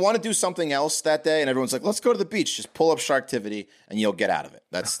yeah, if you want to do something else that day and everyone's like, let's go to the beach, just pull up Sharktivity and you'll get out of it.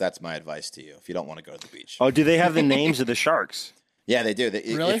 That's my advice to you if you don't want to go to the beach. Oh, do they have the names of the sharks? Yeah, they do.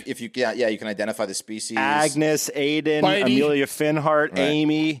 Really? If you you can identify the species. Agnes, Aiden, Bitey. Amelia Finhart,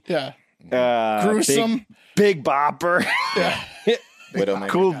 Amy, Yeah, Gruesome, Big Bopper, Widowmaker.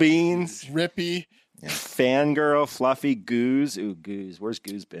 Cool Beans, Rippy. Fangirl, Fluffy, Goose. Ooh, Goose. Where's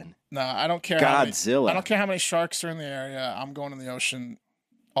Goose been? No, I don't care. Godzilla. I don't care how many sharks are in the area. I'm going in the ocean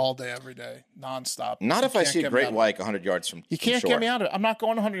all day, every day, nonstop. Not if I see a great white. white 100 yards from You can't shore. get me out of it. I'm not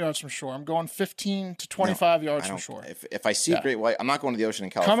going 100 yards from shore. I'm going 15 to 25 yards from shore. If I see a great white, I'm not going to the ocean in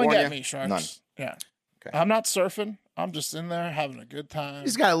California. Come and get me, sharks. None. Yeah. Okay. I'm not surfing. I'm just in there having a good time. You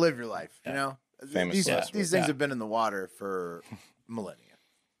just gotta live your life. You know, Famous last these things have been in the water for millennia.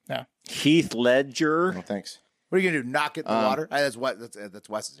 Yeah. Heath Ledger. No, thanks. What are you gonna do? Knock it in the water? That's what. That's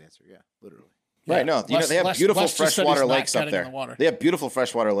Wes's answer. Yeah, literally. Right, no, they have beautiful Les just said freshwater he's not lakes up getting in there. the water. They have beautiful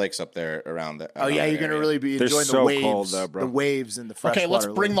freshwater lakes up there around the. Oh yeah, you're gonna really be They're enjoying so the waves, cold, though, bro. the waves and the freshwater. Okay, let's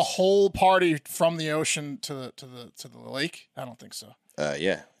bring the lakes. whole party from the ocean to the lake. I don't think so.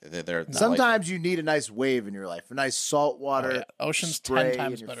 Yeah, they're Sometimes you need a nice wave in your life, a nice salt water. Oh, yeah. Ocean's spray 10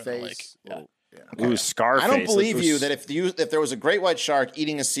 times in your better than the lake. face. Yeah. Oh, Ooh, Scarface. I don't believe you that if there was a great white shark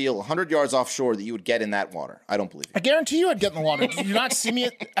eating a seal 100 yards offshore that you would get in that water. I don't believe you. I guarantee you I'd get in the water. Did you not see me?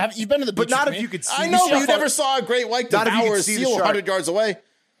 You've been to the beach But not with if me. you could see. I the know, but shark. you never saw a great white Not if you devour could a see the seal shark. 100 yards away.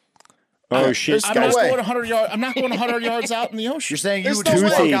 Oh shit, I'm guys! not way. going 100 yards. I'm not going 100 yards out in the ocean. You're saying you There's would no just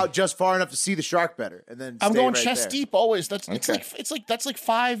walk way. out just far enough to see the shark better, and then I'm stay going right chest there. deep always. That's Okay. it's like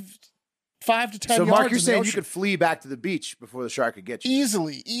 5 to 10 So yards. Mark, in you're the saying you ocean. could flee back to the beach before the shark could get you.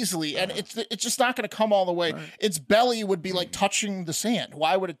 Easily, and it's just not going to come all the way. Its belly would be like touching the sand.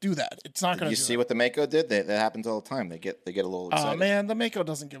 Why would it do that? It's not going to. You see what the Mako did? That happens all the time. They get a little excited. Oh man, the Mako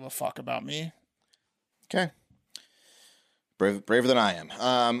doesn't give a fuck about me. Okay. Braver than I am.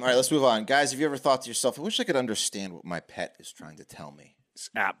 All right, let's move on. Guys, have you ever thought to yourself, I wish I could understand what my pet is trying to tell me? This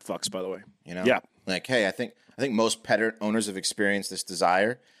app fucks, by the way. You know? Yeah. Like, hey, I think most pet owners have experienced this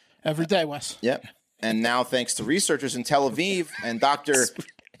desire. Every day, Wes. Yep. And now, thanks to researchers in Tel Aviv and Dr.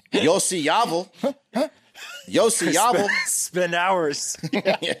 Yossi Yavel. Yossi Yavel. Spend hours.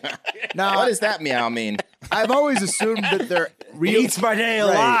 Now, What does that meow mean? I've always assumed that their real Eats my day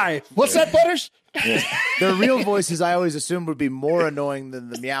alive. What's that, Butters? their real voices, I always assumed would be more annoying than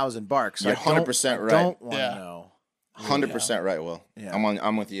the meows and barks. You're 100% right. Don't want to Yeah. know. 100% right, Will. Yeah.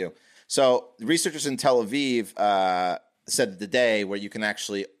 I'm with you. So researchers in Tel Aviv said that the day where you can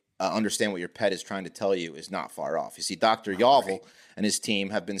actually understand what your pet is trying to tell you is not far off. You see, Dr. Yavel and his team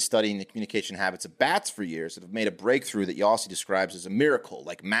have been studying the communication habits of bats for years and have made a breakthrough that Yossi describes as a miracle,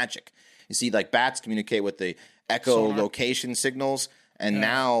 like magic. You see, like bats communicate with the echolocation signals, and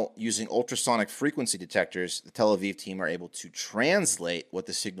now using ultrasonic frequency detectors, the Tel Aviv team are able to translate what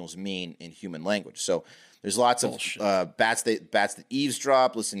the signals mean in human language. So there's lots of bats that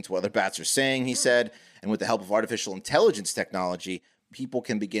eavesdrop, listening to what other bats are saying, he said, and with the help of artificial intelligence technology, people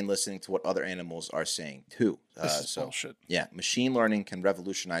can begin listening to what other animals are saying too. This is bullshit. Yeah, machine learning can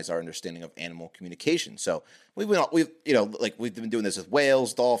revolutionize our understanding of animal communication. So we've been doing this with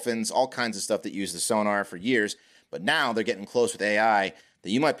whales, dolphins, all kinds of stuff that use the sonar for years. But now they're getting close with AI that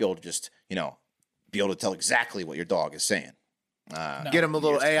you might be able to just be able to tell exactly what your dog is saying. Get him a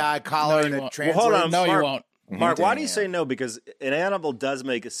little AI collar and a won't. translator. Well, hold on. No, you Mark, won't. Mark, why do you say no? Because an animal does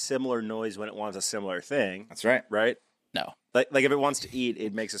make a similar noise when it wants a similar thing, That's right. right? No. Like if it wants to eat,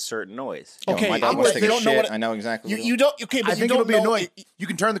 it makes a certain noise. Okay, my dog I'm wants with to you. take a You don't know shit. what I know exactly. what You don't. Okay, but I you think don't it'll be know. annoying. You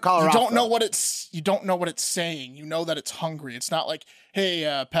can turn the collar You off. don't know though. what it's. You don't know what it's saying. You know that it's hungry. It's not like,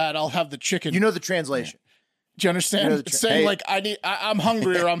 hey, Pat, I'll have the chicken. You know the translation. Do you understand? You know the It's saying Hey. like I'm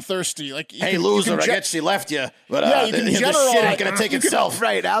hungry or I'm thirsty. Like Hey, loser! I guess she left you, but Yeah, you can the shit generalize- ain't gonna take itself.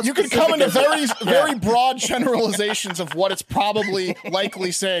 Right. You can come into very broad generalizations of what it's probably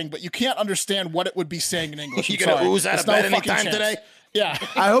likely saying, but you can't understand what it would be saying in English. You I'm gonna sorry. ooze out There's of bed no fucking anytime chance. today? Yeah.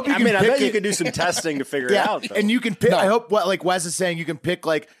 I hope you I can mean, I pick bet you it. could do some testing to figure it Yeah, out. Though. and you can pick. No. I hope what like Wes is saying, you can pick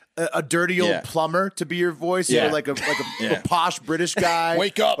like a dirty old Yeah. plumber to be your voice, Yeah. or like a posh British guy.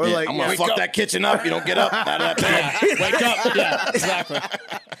 Wake up. or Yeah, like I'm gonna Wake fuck up. that kitchen up. You don't get up out of that bed. Wake up. Yeah, exactly.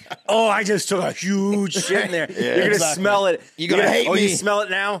 Oh, I just took a huge shit in there. You're gonna exactly. smell it. You're gonna hate Oh, me. you smell it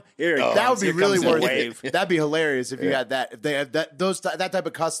now? Here, that would be here really comes the worth wave. it. That'd be hilarious if you had that. If they had that that type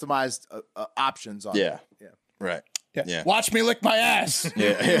of customized options on. Yeah. it. Right. Yeah. Yeah. Watch me lick my ass.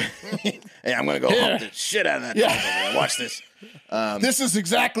 Yeah. Hey, I'm gonna go Yeah. hump the shit out of that. Yeah. dog over there. Watch this. This is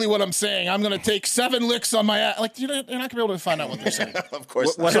exactly what I'm saying. I'm going to take 7 licks on my ass. Like, you're not going to be able to find out what they're saying. Of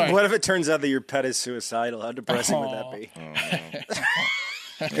course. What, not. what if it turns out that your pet is suicidal? How depressing would that be?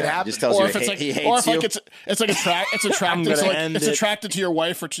 Could happen. Just tells Or you if it's like, he or hates if you. like it's like it's attracted gonna to like end it's it. attracted to your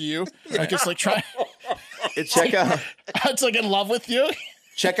wife or to you. Like it's like Check out. it's like in love with you.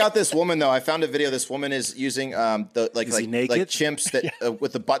 Check out this woman though. I found a video. This woman is using the Is he naked? like chimps that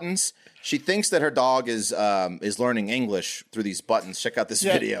with the buttons. She thinks that her dog is learning English through these buttons. Check out this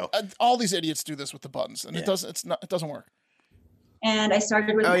video. All these idiots do this with the buttons, and it doesn't work. And I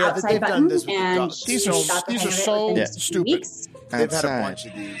started with Oh, an yeah, outside they've done button, this with the and dogs. These she are- got the these hang are of it so within just a few stupid. weeks. They've had a Outside. bunch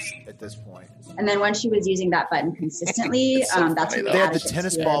of these at this point. And then when she was using that button consistently, It's so that's funny, when we though. They had added the it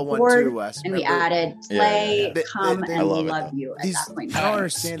tennis to ball the one board, too, Wes. and we Remember? added Yeah, play, yeah. come, They- and I love it, love though. you at These, that point. I don't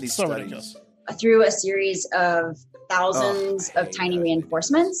understand these So studies. ridiculous. Through a series of thousands Oh, I of hate tiny that.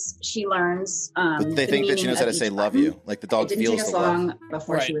 reinforcements, she learns. But they think that she knows how to say "love you," like the It dog didn't feels take us the love. long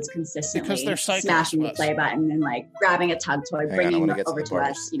before Right. she was consistently Because they're psychos, smashing the Wes. play button and like grabbing a tug toy, Hang on, I bringing want to it get to over the to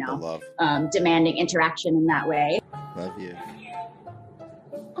part us, of the love. demanding interaction in that way. Love you.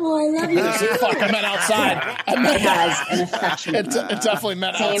 Oh, I love you. Fuck, I meant outside. I It meant has an affectionate. it definitely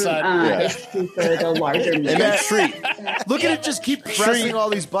meant Same outside. is true for the larger They needs. meant treat. Look at it, just keep pressing all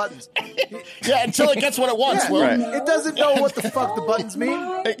these buttons. Yeah, until it gets what it wants. Yeah, Will. Right. It doesn't know what the fuck the buttons mean.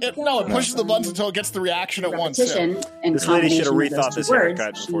 No, it pushes the buttons until it gets the reaction it wants. Yeah. Repetition and This lady should have combination of rethought those this two words,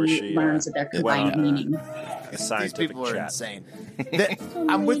 haircut before she learns that their went combined on, meaning. A These scientific people are chat. insane.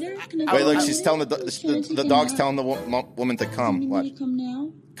 I'm with. Wait, look, she's telling the dog's telling the woman to come. What? Come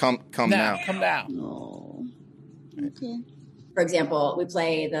now? Come now. Come now. Oh. Okay. For example, we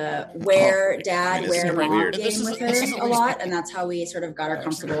play the where dad, this where is mom weird. game This is- with this is her at a least- lot, and that's how we sort of got her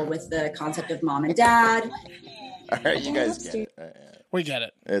comfortable with the concept of mom and dad. All right, you guys get it. We get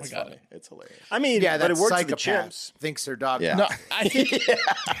it. It's we got funny. it. It's hilarious. I mean, Yeah, but that it works with the psychopath chimps. thinks her dog. Yeah. No, I think.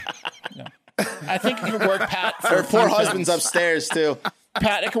 No. I think it could work, Pat. For Her a poor few husband's things. upstairs too.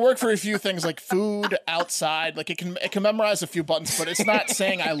 Pat, it can work for a few things like food, outside. Like it can memorize a few buttons, but it's not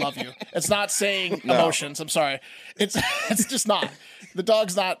saying "I love you." It's not saying emotions. I'm sorry. It's just not. The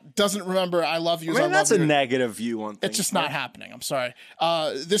dog's doesn't remember "I love you." I mean, I love that's a you. negative view on things. It's just not happening. I'm sorry.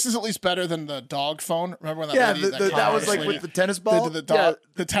 This is at least better than the dog phone. Remember when that Yeah, lady, that was like lady with the tennis ball. did the dog, Yeah.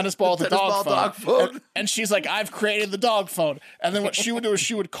 the tennis ball, the tennis dog ball, dog phone. phone. And she's like, I've created the dog phone. And then what she would do is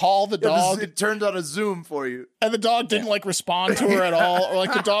she would call the dog, It turned on a Zoom for you. and the dog didn't like respond to her at all, or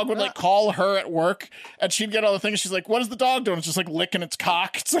like the dog would like call her at work, and she'd get all the things. She's like, "What is the dog doing?" It's just like licking its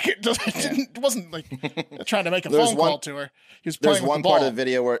cock. It's like it wasn't like trying to make a There's phone one- call to her. He was There's playing with one the ball. part of the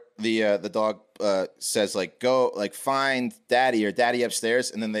video where the dog says like go like find daddy or daddy upstairs,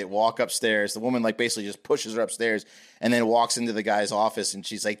 and then they walk upstairs. The woman like basically just pushes her upstairs and then walks into the guy's office, and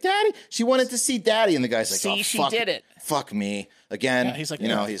she's like, "Daddy," she wanted to see daddy, and the guy's like, See, "Oh, she fuck, did it." Fuck me again." Yeah, he's like, you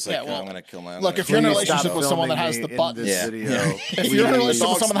know, yeah. he's like, Yeah, well, I'm gonna kill my. look, if you're in a Please stop relationship with someone that has filming the me in buttons, this Yeah. video. Yeah. if you're in a relationship with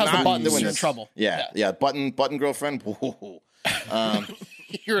Dog's someone that has the not buttons, doing you're in this. trouble. Yeah, button girlfriend.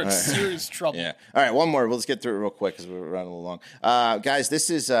 You're in serious trouble. Yeah. All right, one more. We'll just get through it real quick because we're running a little long. Guys, this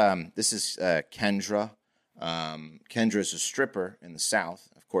is Kendra. Kendra's a stripper in the South.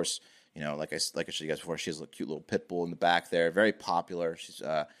 Of course, you know, like I showed you guys before, she has a cute little pit bull in the back there. Very popular. She's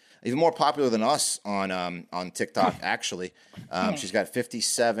even more popular than us on TikTok. Actually, she's got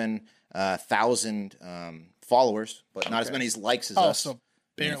 57,000 followers, but not as many likes as Oh, us. so I mean,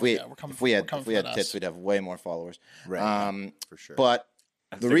 barely. Yeah, we're coming. if we had for that tits, us. we'd have way more followers. Right, for sure. But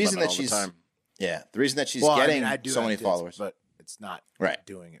the think reason about that that all the she's time. the reason that she's Well, I getting mean, I do so have many tits, followers, but it's not Right.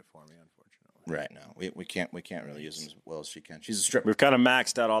 doing it for me, unfortunately. right? No, we can't really use them as well as she can. She's a stripper. We've kind of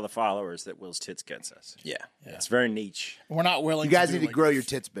maxed out all the followers that Will's tits gets us. Yeah. It's very niche. We're not willing. You guys to do, need to like, grow your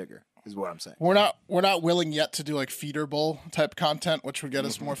tits bigger, is what I'm saying. We're not willing yet to do like feeder bowl type content, which would get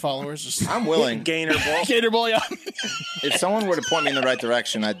us more followers. Just I'm willing. Gainer ball. Gator bowl, yeah. If someone were to point me in the right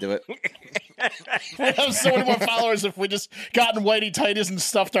direction, I'd do it. We'd have so many more followers if we just gotten whitey tighties and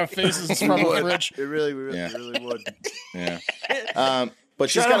stuffed our faces in front of the fridge. It really would. Yeah. But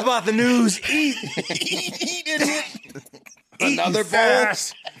she's Shut up got about the news. Eat. another bowl.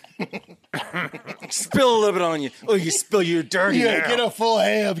 Fast. Spill a little bit on you. Oh, you spill your dirty. Yeah, get a full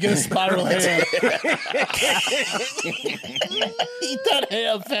ham. Get a spiral ham. Eat that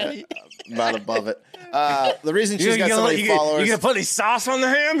ham, Fatty. Not above it. The reason she's got so many followers... You gonna put any sauce on the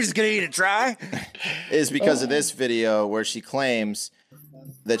ham? You're just gonna eat it dry? is because of this video where she claims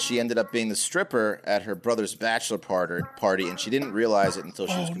that she ended up being the stripper at her brother's bachelor party, and she didn't realize it until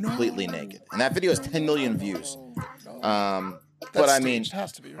she was completely naked. And that video has 10 million views. But I mean, it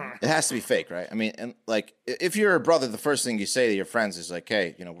has to be, right? It has to be fake, right? I mean, and like, if you're a brother, the first thing you say to your friends is like,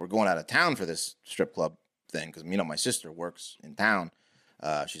 "Hey, we're going out of town for this strip club thing because my sister works in town.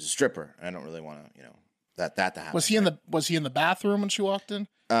 She's a stripper, and I don't really want to, that to happen." Was he in the bathroom when she walked in?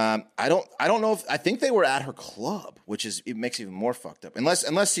 I don't know I think they were at her club, which it makes it even more fucked up.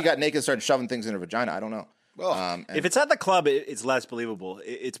 Unless she got naked and started shoving things in her vagina. I don't know. Well, if it's at the club, it's less believable.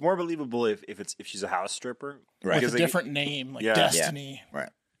 It's more believable if she's a house stripper, right? With a different name, like Destiny, right?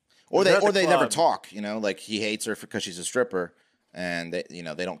 Or they never talk. Like he hates her because she's a stripper, and they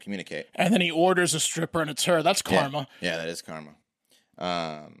don't communicate. And then he orders a stripper, and it's her. That's karma. Yeah, that is karma.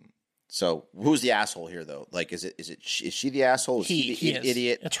 So who's the asshole here, though? Like, is she the asshole? Is he the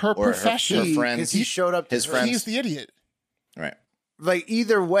idiot? It's her profession. Her friends. Because he showed up to his friends. He's the idiot. Right. Like,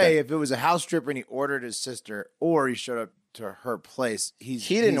 either way, if it was a house stripper and he ordered his sister, or he showed up to her place, he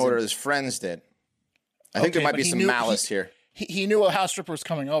didn't order. His friends did. I think there might be some malice here. He knew a house stripper was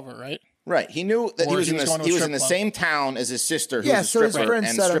coming over, right? Right. He knew that he was in the same town as his sister, who's a stripper, and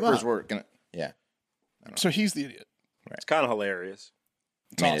strippers were gonna. Yeah. So he's the idiot. Right. It's kind of hilarious.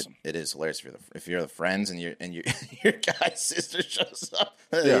 It's awesome. It is hilarious if you're the friends and your guy's sister shows up.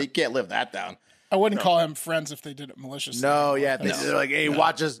 You can't live that down. I wouldn't call him friends if they did it maliciously. No, yeah. They're like, hey,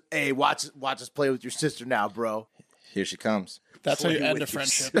 watch us play with your sister now, bro. Here she comes. That's how you end a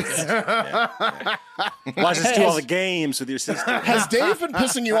friendship. Watch us do all the games with your sister. Has Dave been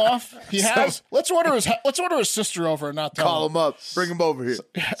pissing you off? He has. Let's order his sister over and not call him up. Bring him over here.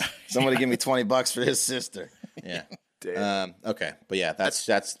 Somebody give me $20 for his sister. Yeah. Okay, but yeah,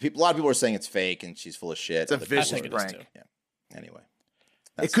 that's people. A lot of people are saying it's fake and she's full of shit. It's a vicious prank. Yeah. Anyway.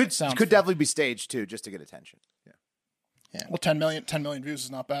 It could definitely be staged too, just to get attention. Yeah. Well, 10 million views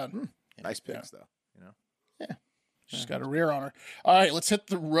is not bad. Nice pics though. Yeah. She's got a rear on her. All right, let's hit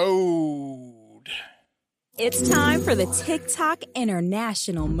the road. It's time for the TikTok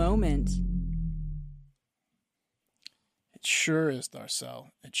International Moment. It sure is,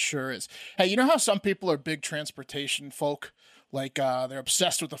 Darcel. It sure is. Hey, you know how some people are big transportation folk? Like they're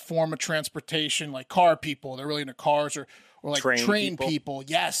obsessed with the form of transportation, like car people. They're really into cars or like train people.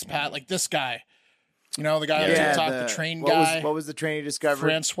 Yes, Pat, like this guy. The guy on TikTok, the train guy. What was the train he discovered?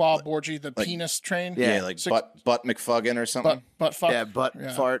 Francois Borgi, the penis train. Yeah, like butt McFuggin or something. Butt fuck. Yeah,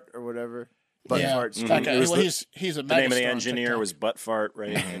 fart or whatever. Butt fart. That guy. Well, he's a the name of the engineer was Butt Fart,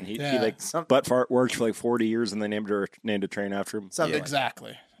 right? And he Butt Fart worked for like 40 years, and they named a train after him.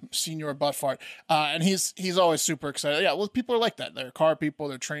 Exactly. Senior Butt Fart. And he's always super excited. Yeah, well, people are like that. They're car people,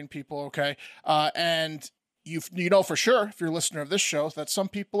 they're train people, okay? And you know for sure, if you're a listener of this show, that some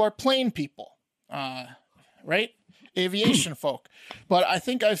people are plane people. Right? Aviation folk. But I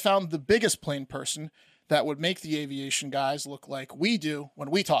think I found the biggest plane person that would make the aviation guys look like we do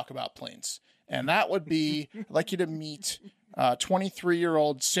when we talk about planes. And that would be, I'd like you to meet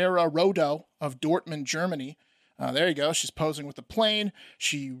 23-year-old Sarah Rodo of Dortmund, Germany. There you go. She's posing with a plane.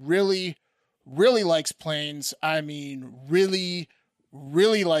 She really, really likes planes. I mean, really,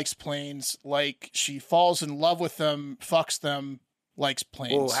 really likes planes. Like, she falls in love with them, fucks them, likes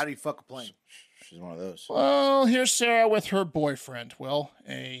planes. Oh, how do you fuck a plane? She's one of those. Well, here's Sarah with her boyfriend, Will.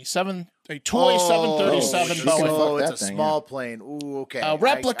 A toy 737 Boeing. Oh, it's a small plane. Ooh, okay. A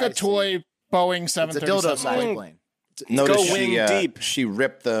replica toy Boeing 737. It's a dildo-sized plane. Notice she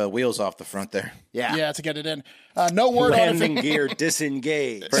ripped the wheels off the front there. Yeah, to get it in. No word on landing gear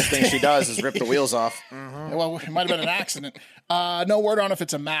disengaged. First thing she does is rip the wheels off. Mm-hmm. Well, it might have been an accident. No word on if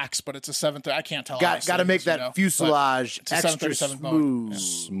it's a Max, but it's a 737. I can't tell. Got to make that fuselage extra smooth.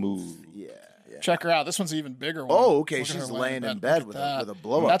 Smooth. Yeah. Check her out. This one's an even bigger one. Oh, okay. She's laying in bed with a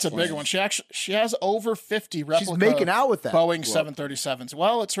blow-up. That's a bigger one. She has over 50 replica. She's making out with that Boeing 737s.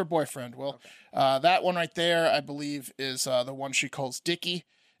 Well, it's her boyfriend. Well, that one right there, I believe, is the one she calls Dickie.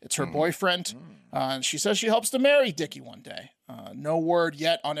 It's her boyfriend. And she says she hopes to marry Dickie one day. No word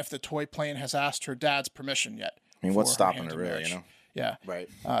yet on if the toy plane has asked her dad's permission yet. I mean, what's stopping her, really, Yeah. Right.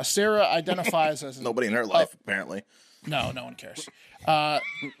 Sarah identifies as... Nobody in her life, apparently. No one cares.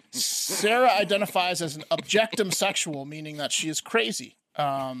 Sarah identifies as an objectum sexual, meaning that she is crazy,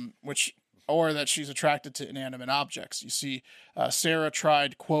 or that she's attracted to inanimate objects. You see, Sarah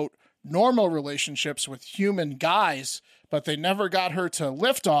tried, quote, normal relationships with human guys, but they never got her to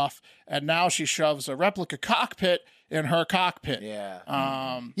lift off, and now she shoves a replica cockpit in her cockpit.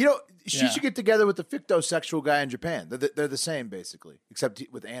 Yeah. She should get together with the fictosexual guy in Japan. They're the same, basically, except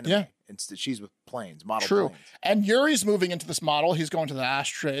with anime. Yeah. Instead, she's with planes, model True. planes. And Yuri's moving into this model. He's going to the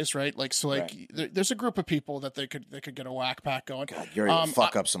ashtrays, right? There's a group of people that they could get a whack pack going. God, Yuri would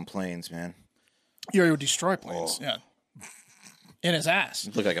fuck up some planes, man. Yuri would destroy planes. Yeah. In his ass.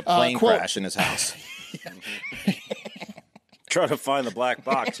 It looked like a plane crash in his house. Try to find the black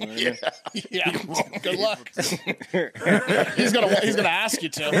box. You know what I mean? Yeah. Good luck. he's gonna ask you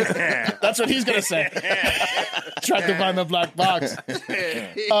to. That's what he's gonna say. Try to find the black box.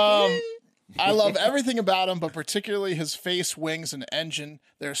 I love everything about him, but particularly his face, wings, and engine.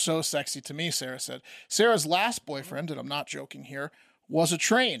 They're so sexy to me, Sarah said. Sarah's last boyfriend, and I'm not joking here, was a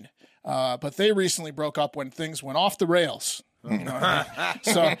train. But they recently broke up when things went off the rails. You know what I mean?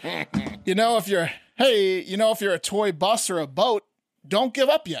 So, if you're a toy bus or a boat, don't give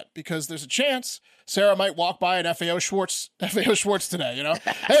up yet, because there's a chance Sarah might walk by an FAO Schwartz today,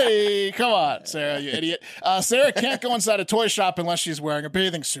 Hey, come on, Sarah, you idiot. Sarah can't go inside a toy shop unless she's wearing a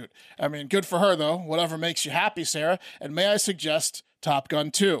bathing suit. I mean, good for her, though. Whatever makes you happy, Sarah. And may I suggest Top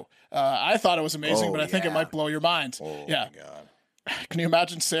Gun 2? I thought it was amazing, but I think it might blow your mind. Oh, yeah. my God. Can you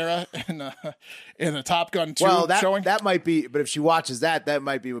imagine Sarah in a Top Gun 2 showing? That might be, but if she watches that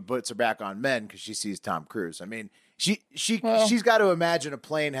might be what puts her back on men, because she sees Tom Cruise. I mean, she's got to imagine a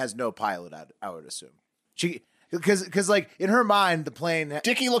plane has no pilot. I would assume because like in her mind the plane.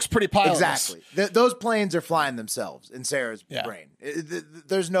 Dickie looks pretty pilotless. Exactly. Those planes are flying themselves in Sarah's brain.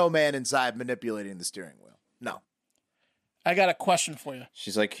 There's no man inside manipulating the steering wheel. No. I got a question for you.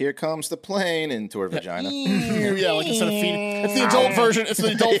 She's like, here comes the plane into her vagina. Yeah, like instead of feeding. It's the adult version. It's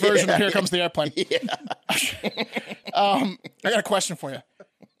the adult version of Here Comes the Airplane. Yeah. I got a question for you.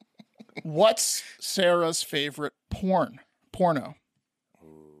 What's Sarah's favorite porno?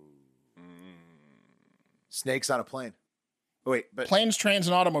 Snakes on a plane. Wait, but planes, trains,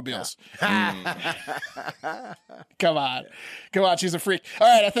 and automobiles. Come on. She's a freak. All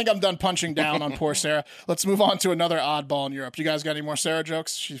right, I think I'm done punching down on poor Sarah. Let's move on to another oddball in Europe. You guys got any more Sarah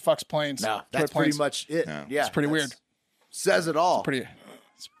jokes? She fucks planes. No, that's pretty much it. No. Yeah, it's pretty weird. Says it all.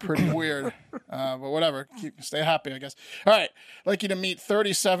 It's pretty weird. But whatever. Stay happy, I guess. All right. I'd like you to meet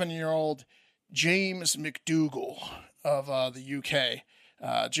 37-year-old James McDougall of the UK.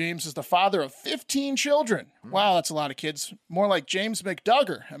 James is the father of 15 children. Wow, that's a lot of kids. More like James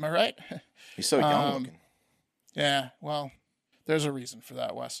McDuggar. Am I right? He's so young looking. Yeah, well, there's a reason for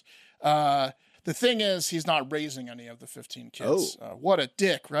that, Wes. The thing is, he's not raising any of the 15 kids. What a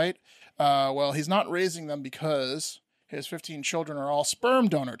dick, right? Well, he's not raising them because his 15 children are all sperm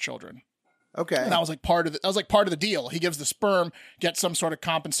donor children. Okay. And that was like part of the deal. He gives the sperm, gets some sort of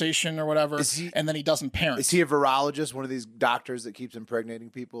compensation or whatever, and then he doesn't parent. Is he a virologist, one of these doctors that keeps impregnating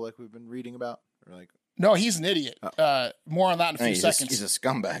people like we've been reading about? Or like No, he's an idiot. More on that in a few seconds. He's a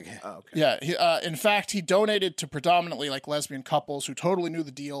scumbag. Oh, okay. Yeah. In fact, he donated to predominantly like lesbian couples who totally knew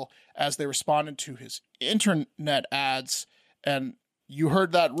the deal as they responded to his internet ads. And you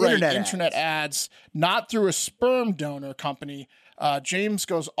heard that right. Internet ads, not through a sperm donor company. James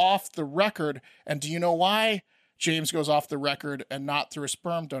goes off the record. And do you know why James goes off the record and not through a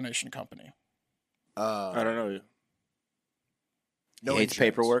sperm donation company? I don't know. No, he hates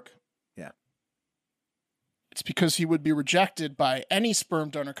paperwork. Yeah. It's because he would be rejected by any sperm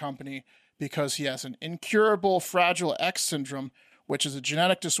donor company because he has an incurable Fragile X syndrome, which is a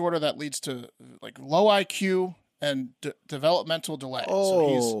genetic disorder that leads to like low IQ and developmental delay.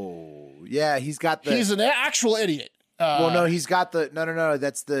 Oh, so he's got the. He's an actual idiot. He's got the no.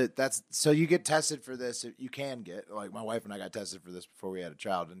 That's so you get tested for this. You can get, like, my wife and I got tested for this before we had a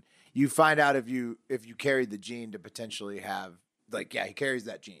child, and you find out if you carried the gene to potentially have, like, he carries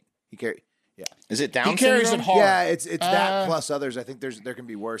that gene. Is it Down syndrome? He carries it hard. Yeah, it's that plus others. I think there can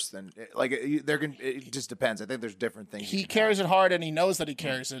be worse than it just depends. I think there's different things. He carries it hard, and he knows that he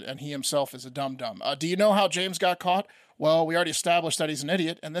carries it, and he himself is a dum-dum. Do you know how James got caught? Well, we already established that he's an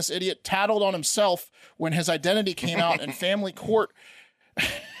idiot, and this idiot tattled on himself when his identity came out in family court.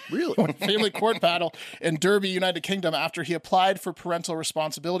 Really? Family court battle in Derby, United Kingdom, after he applied for parental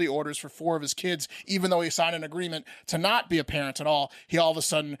responsibility orders for 4 of his kids, even though he signed an agreement to not be a parent at all. He all of a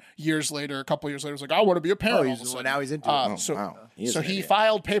sudden, a couple years later, was like, I want to be a parent. Now he's into it. So he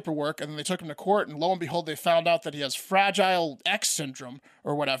filed paperwork, and then they took him to court, and lo and behold, they found out that he has Fragile X syndrome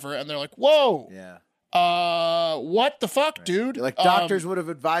or whatever, and they're like, whoa. Yeah. What the fuck, dude? Like, doctors would have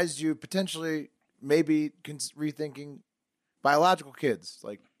advised you potentially maybe rethinking biological kids,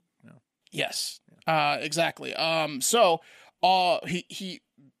 like. Yes, exactly. So he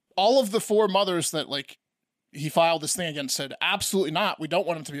all of the 4 mothers that, like, he filed this thing again and said, absolutely not. We don't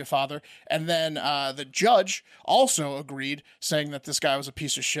want him to be a father. And then the judge also agreed, saying that this guy was a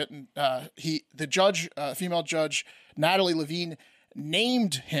piece of shit. And female judge, Natalie Levine,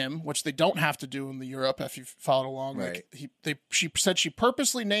 named him, which they don't have to do in the Europe if you've followed along. Right. She said she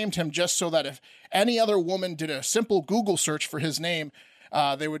purposely named him just so that if any other woman did a simple Google search for his name,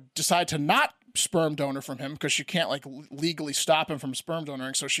 they would decide to not sperm donor from him because she can't like legally stop him from sperm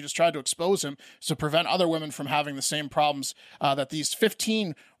donoring. So she just tried to expose him to prevent other women from having the same problems that these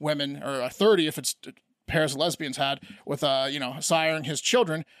 15 women, or 30 if it's pairs of lesbians, had with siring his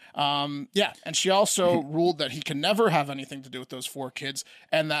children. And she also ruled that he can never have anything to do with those 4 kids,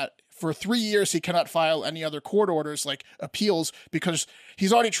 and that for 3 years he cannot file any other court orders like appeals because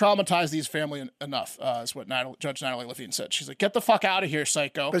he's already traumatized these family enough, is what Judge Natalie Levine said. She's like, get the fuck out of here,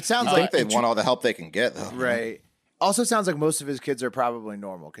 psycho. But it sounds I think they want all the help they can get, though. Right. Also sounds like most of his kids are probably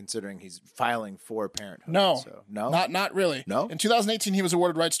normal, considering he's filing for parenthood. No, no, not really. No. In 2018, he was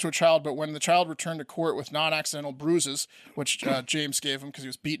awarded rights to a child, but when the child returned to court with non-accidental bruises, which James gave him because he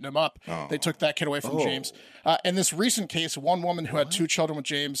was beating him up, they took that kid away from James. In this recent case, one woman who had 2 children with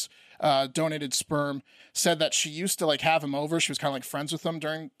James donated sperm said that she used to like have him over. She was kind of like friends with him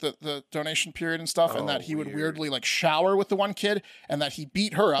during the donation period and stuff, and that he would weirdly like shower with the one kid, and that he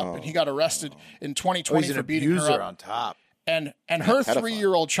beat her up, and he got arrested in 2020 for beating her up. On top. And her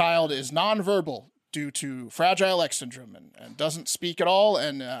 3-year-old child is nonverbal due to Fragile X syndrome and doesn't speak at all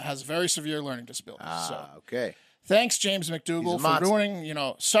and has very severe learning disabilities. Okay. Thanks, James McDougal, for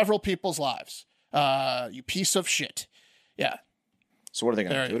ruining several people's lives. You piece of shit. Yeah. So what are they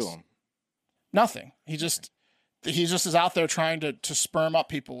going to do to him? Nothing. He just is out there trying to sperm up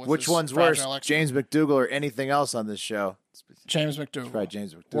people with which one's worse, James McDougal or anything else on this show? James McDougal. It's probably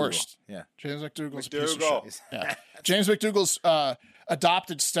James McDougal. Worst. Yeah. James McDougal's a piece of shit. Yeah. James McDougal's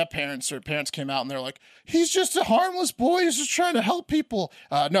adopted step-parents or parents came out and they're like, he's just a harmless boy. He's just trying to help people.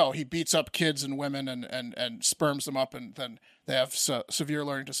 No, he beats up kids and women and sperms them up, and then they have severe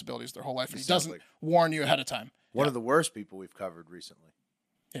learning disabilities their whole life. And he doesn't warn you ahead of time. One of the worst people we've covered recently.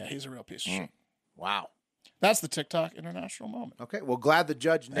 Yeah, he's a real piece of shit. Wow. That's the TikTok international moment. Okay, well, glad the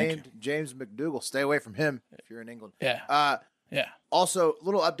judge named James McDougal. Stay away from him if you're in England. Yeah. Also,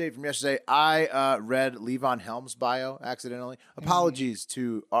 little update from yesterday. I read Levon Helm's bio accidentally. Apologies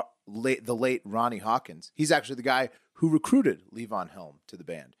to the late Ronnie Hawkins. He's actually the guy who recruited Levon Helm to the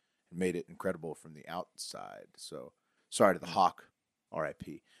band and made it incredible from the outside. So, sorry to the Hawk,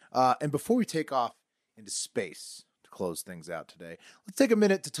 R.I.P. And before we take off into space to close things out today, let's take a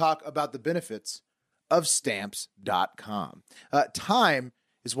minute to talk about the benefits of Stamps.com. Time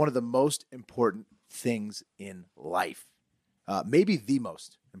is one of the most important things in life. Maybe the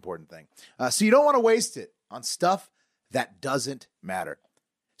most important thing. So you don't want to waste it on stuff that doesn't matter.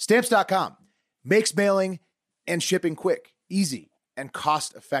 Stamps.com makes mailing and shipping quick, easy, and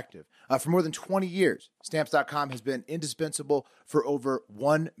cost-effective. For more than 20 years, Stamps.com has been indispensable for over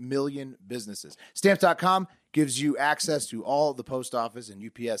 1 million businesses. Stamps.com gives you access to all the post office and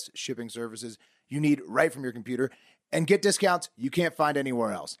UPS shipping services you need right from your computer, and get discounts you can't find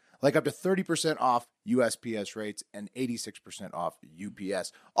anywhere else, like up to 30% off USPS rates and 86% off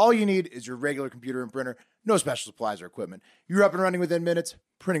UPS. All you need is your regular computer and printer, no special supplies or equipment. You're up and running within minutes,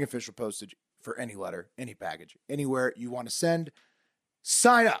 printing official postage for any letter, any package, anywhere you want to send.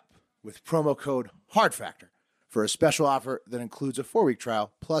 Sign up with promo code HARDFACTOR for a special offer that includes a 4-week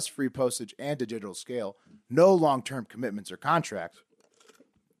trial, plus free postage and digital scale. No long-term commitments or contracts.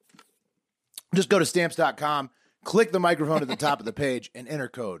 Just go to Stamps.com, click the microphone at the top of the page, and enter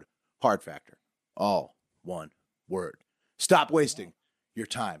code HARDFACTOR. All one word. Stop wasting your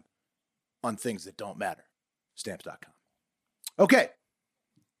time on things that don't matter. Stamps.com. Okay.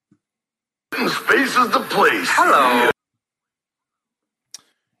 Space is the place. Hello.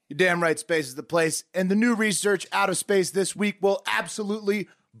 You're damn right, space is the place. And the new research out of space this week will absolutely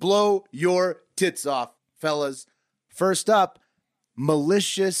blow your tits off, fellas. First up,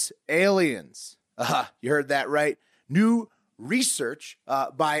 malicious aliens. You heard that right. New research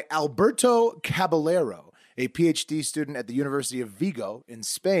by Alberto Caballero, a PhD student at the University of Vigo in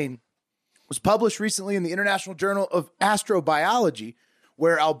Spain, was published recently in the International Journal of Astrobiology,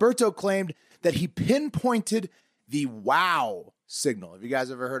 where Alberto claimed that he pinpointed the WOW signal. Have you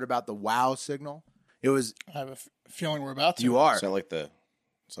guys ever heard about the WOW signal? It was. I have a feeling we're about to. You are. Is that like a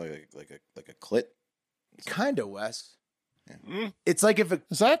clit? Kind of, Wes. Yeah. It's like if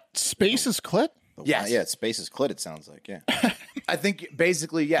is that Space's clit? Yes. Yeah, it's Space's clit, it sounds like, yeah. I think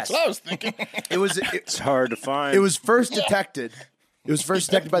basically, yes. That's what I was thinking. It's hard to find. It was first detected. It was first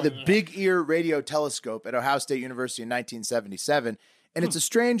detected by the Big Ear Radio Telescope at Ohio State University in 1977. And it's a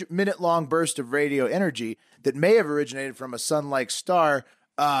strange minute-long burst of radio energy that may have originated from a sun-like star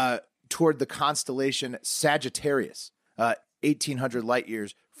toward the constellation Sagittarius, 1,800 light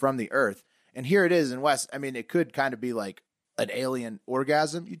years from the Earth. And here it is in West. I mean, it could kind of be like an alien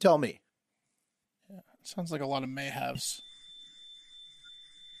orgasm. You tell me. Yeah, it sounds like a lot of may-haves.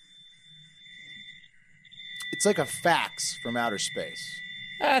 It's like a fax from outer space.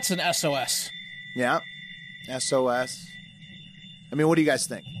 That's an SOS. Yeah. SOS. I mean, what do you guys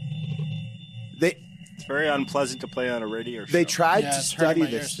think? It's very unpleasant to play on a radio show. They tried to it's hurting study my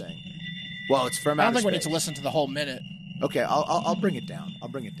this ears. thing. Well, it's from I outer don't think we space. need to listen to the whole minute. Okay, I'll bring it down.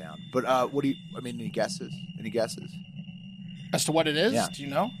 But what do you? I mean, any guesses? As to what it is? Yeah. Do you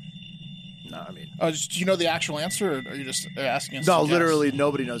know? No, I mean, Oh, do you know the actual answer, or are you just asking us? no. to guess? Literally,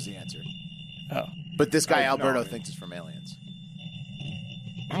 nobody knows the answer. Oh. But this guy Oh, no, Alberto I mean- thinks it's from aliens.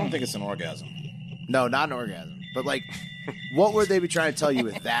 I don't think it's an orgasm. No, not an orgasm. But like, what would they be trying to tell you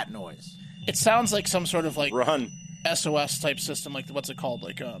with that noise? It sounds like some sort of like Run. SOS type system. Like what's it called?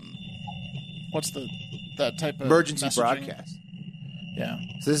 Like what's that type of Emergency messaging? broadcast. Yeah,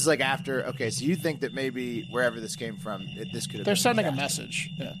 So this is like after. Okay, so you think that maybe wherever this came from, this could have. they're been sending a disaster. message.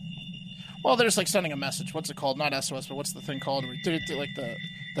 Yeah. Well, they're just like sending a message. What's it called? Not SOS, but what's the thing called? Like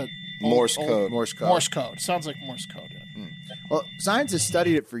the Morse code. Morse code. Morse code. Sounds like Morse code. Yeah. Well, science has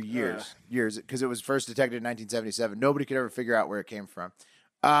studied it for years, because it was first detected in 1977. Nobody could ever figure out where it came from.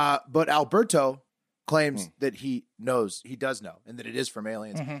 But Alberto claims that he does know, and that it is from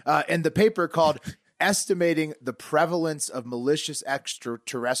aliens. And the paper called Estimating the Prevalence of Malicious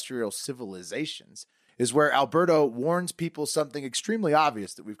Extraterrestrial Civilizations is where Alberto warns people something extremely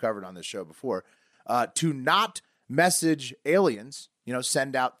obvious that we've covered on this show before, to not message aliens,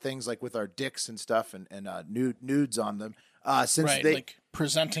 send out things like with our dicks and stuff and nudes on them. Since Right, they like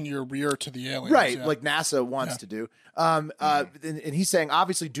presenting your rear to the aliens. right, yeah. like NASA wants to do. And he's saying,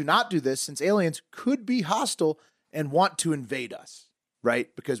 obviously, do not do this since aliens could be hostile and want to invade us.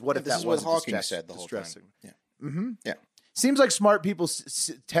 Right, because what if This that is what was Hawking said the whole time. Yeah. Seems like smart people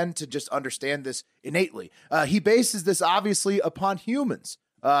tend to just understand this innately. He bases this obviously upon humans,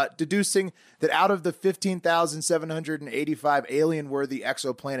 deducing that out of the 15,785 alien-worthy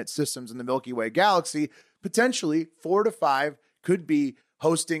exoplanet systems in the Milky Way galaxy, potentially 4 to 5 could be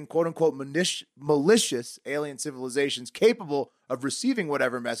hosting quote-unquote malicious alien civilizations capable of receiving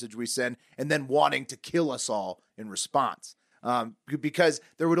whatever message we send and then wanting to kill us all in response. Because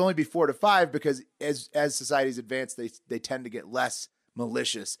there would only be 4 to 5, because as societies advance, they tend to get less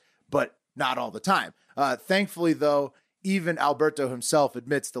malicious, but not all the time. Thankfully, though, even Alberto himself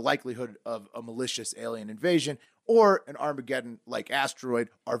admits the likelihood of a malicious alien invasion or an Armageddon-like asteroid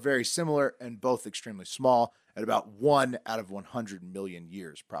are very similar and both extremely small, at about 1 out of 100 million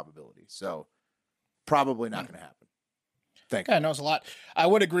years probability. So probably not going to happen. Thank you. Yeah, it knows a lot. I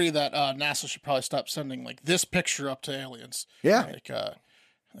would agree that NASA should probably stop sending like this picture up to aliens. Yeah.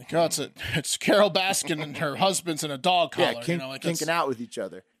 It's Carol Baskin and her husband's in a dog collar. Yeah, kinking out with each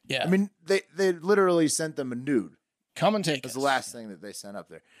other. Yeah. I mean, they literally sent them a nude. Come and take That's us. the last thing that they sent up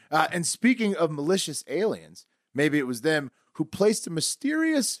there. And speaking of malicious aliens, maybe it was them who placed a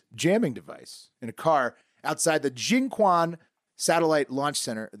mysterious jamming device in a car outside the Jinquan Satellite Launch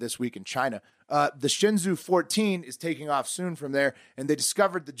Center this week in China. The Shenzhou 14 is taking off soon from there, and they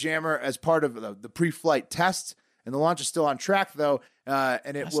discovered the jammer as part of the pre-flight tests. And the launch is still on track, though,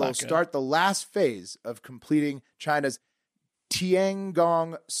 and it will start the last phase of completing China's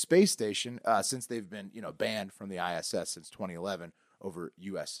Tiangong space station since they've been, banned from the ISS since 2011 over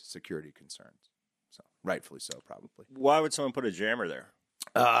U.S. security concerns. So rightfully so, probably. Why would someone put a jammer there?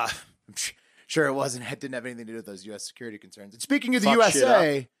 I'm sure it wasn't. It didn't have anything to do with those U.S. security concerns. And speaking of the Fuck shit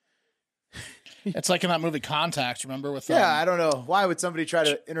USA, It's like in that movie Contact. Remember with I don't know why would somebody try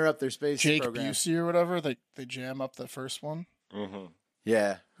to interrupt their space Jake program. Busey or whatever. They jam up the first one. Mm-hmm.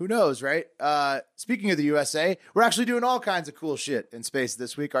 Yeah, who knows, right? Speaking of the USA, we're actually doing all kinds of cool shit in space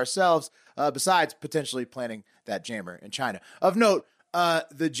this week ourselves, besides potentially planning that jammer in China. Of note,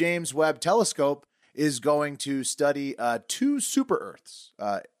 the James Webb Telescope is going to study 2 super-Earths,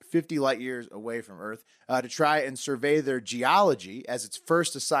 50 light years away from Earth, to try and survey their geology as its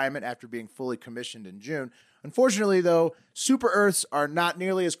first assignment after being fully commissioned in June. Unfortunately, though, super-Earths are not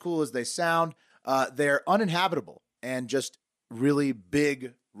nearly as cool as they sound. They're uninhabitable and just really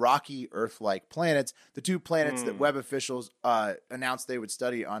big, rocky Earth-like planets. The 2 planets that Webb officials announced they would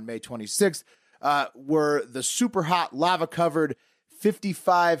study on May 26th were the super hot lava-covered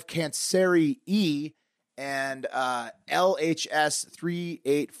 55 Canceri E and LHS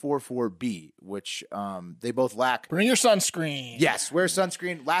 3844b, which they both lack. Bring your sunscreen. Yes, wear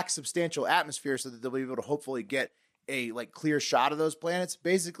sunscreen, lack substantial atmosphere so that they'll be able to hopefully get a like clear shot of those planets.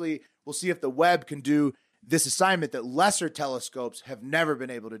 Basically, we'll see if the Webb can do this assignment that lesser telescopes have never been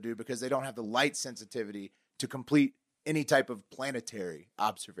able to do because they don't have the light sensitivity to complete any type of planetary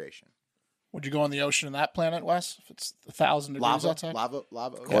observation. Would you go in the ocean in that planet, Wes? If it's 1,000 degrees outside? Lava.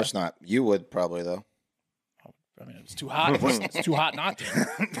 Of course not. You would probably though. I mean, it's too hot. It's too hot not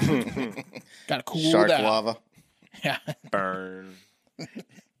to. Got to cool Shark down. lava. Yeah. Burn.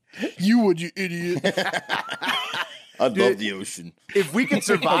 You would, you idiot. I love the ocean. If we could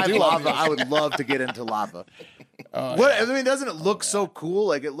survive lava, I would love to get into lava. What I mean, doesn't it look so cool?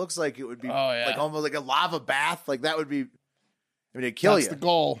 Like it looks like it would be like almost like a lava bath. Like that would be. I mean, it'd kill you. That's the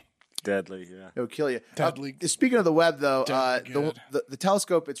goal. Deadly, yeah. It would kill you. Deadly. Speaking of the Webb, though, Deadly the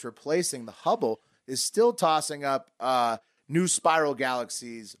telescope it's replacing, the Hubble, is still tossing up new spiral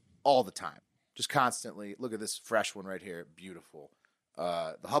galaxies all the time, just constantly. Look at this fresh one right here, beautiful.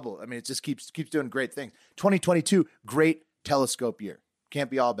 The Hubble, I mean, it just keeps doing great things. 2022, great telescope year. Can't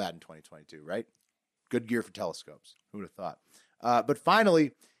be all bad in 2022, right? Good year for telescopes. Who would have thought? But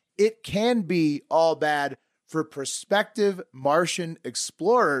finally, it can be all bad for prospective Martian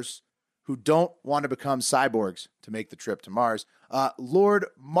explorers who don't want to become cyborgs to make the trip to Mars. Lord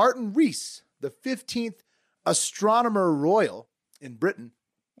Martin Rees, the 15th Astronomer Royal in Britain.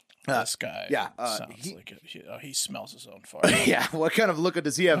 This guy sounds like he smells his own fart. Yeah, what kind of look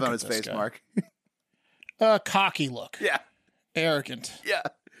does he have on his face, guy. Mark? Cocky look. Yeah. Arrogant. Yeah.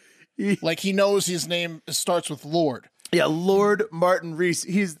 Like he knows his name starts with Lord. Yeah, Lord Martin Rees.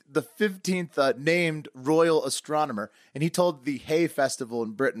 He's the 15th named royal astronomer, and he told the Hay Festival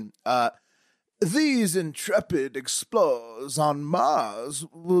in Britain, these intrepid explorers on Mars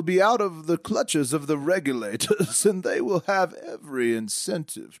will be out of the clutches of the regulators, and they will have every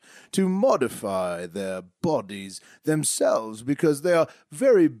incentive to modify their bodies themselves because they are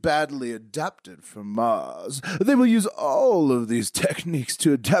very badly adapted for Mars. They will use all of these techniques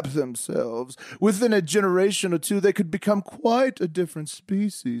to adapt themselves. Within a generation or two, they could become quite a different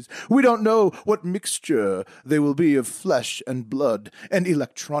species. We don't know what mixture they will be of flesh and blood and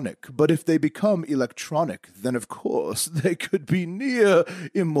electronic, but if they become electronic, then of course they could be near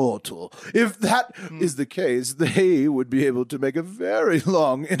immortal. If that is the case, they would be able to make a very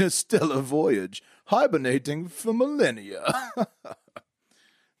long interstellar voyage, hibernating for millennia.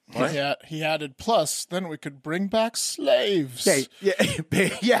 He added, plus, then we could bring back slaves.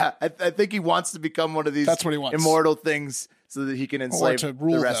 Yeah. I think he wants to become one of these That's what he wants. immortal things so that he can enslave to the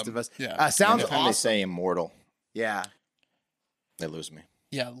rule rest them. of us. Yeah. Sounds Anytime awesome. they say immortal, Yeah. they lose me.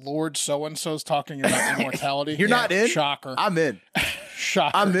 Yeah, Lord so-and-so's talking about immortality. You're not in? Shocker. I'm in.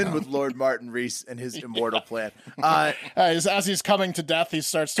 Shocker. I'm in with Lord Martin Rees and his immortal plan. As he's coming to death, he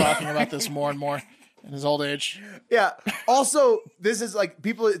starts talking about this more and more in his old age. Yeah. Also, this is like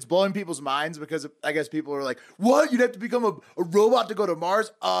it's blowing people's minds because I guess people are like, what? You'd have to become a robot to go to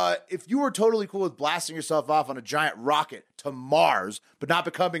Mars? If you were totally cool with blasting yourself off on a giant rocket to Mars, but not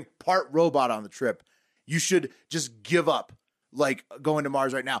becoming part robot on the trip, you should just give up like going to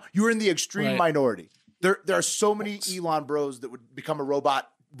Mars right now. You're in the extreme minority. There are so many Elon bros that would become a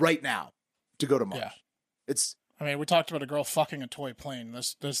robot right now to go to Mars. Yeah. I mean, we talked about a girl fucking a toy plane.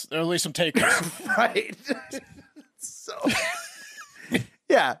 There are at least some takers. Right. So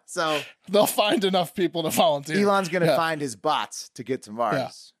they'll find enough people to volunteer. Elon's going to find his bots to get to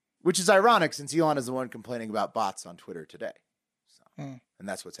Mars, which is ironic since Elon is the one complaining about bots on Twitter today. So, and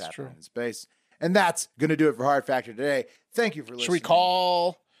that's what's happening in space. And that's going to do it for Hard Factor today. Thank you for listening.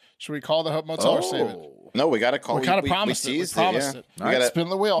 Should we call the Hope Motel or save it? No, we got to call. We kind of promised it. We promised it. We gotta spin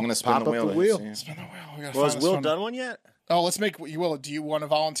the wheel. I'm going to spin Pop the up wheel. the wheel. Spin the wheel. Well, has Will done one yet? Oh, let's make you will. Do you want to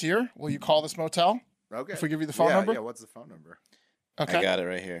volunteer? Will you call this motel? Okay. If we give you the phone number? Yeah, what's the phone number? Okay. I got it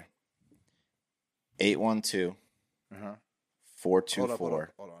right here. 812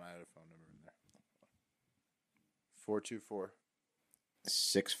 424. Hold on, I had a phone number in there. 424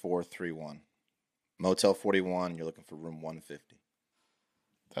 6431. Motel 41, you're looking for room 150.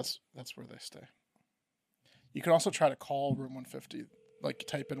 That's where they stay. You can also try to call room 150, like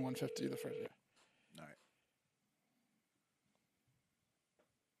type in 150 the first. All right.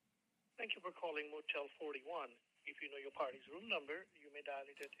 Thank you for calling Motel 41. If you know your party's room number, you may dial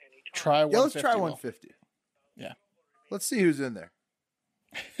it at any time. Try 150. Let's try 150. Yeah. Let's see who's in there.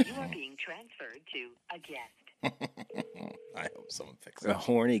 You are being transferred to a guest. I hope someone picks A up.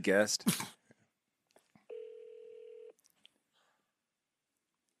 horny guest.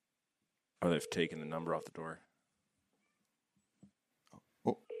 Oh, they've taken the number off the door.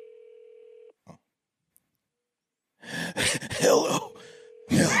 Oh. Hello.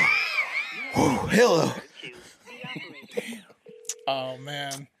 Oh, hello. Oh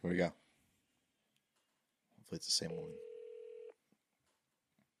man. Here we go. Hopefully it's the same one.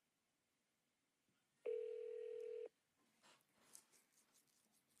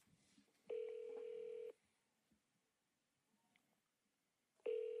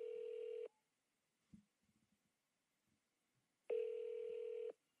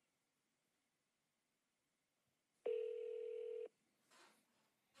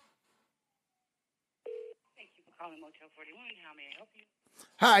 Calling Motel 41. How may I help you?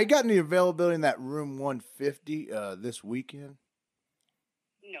 Hi, you got any availability in that room 150 this weekend?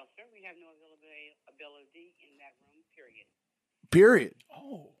 No, sir. We have no availability in that room, period. Period.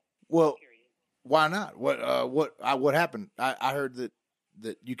 Oh. Well, why not? What happened? I heard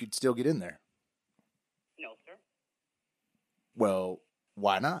that you could still get in there. No, sir. Well,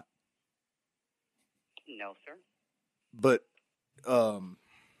 why not? No, sir. But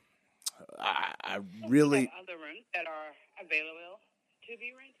I really We have other rooms that are available to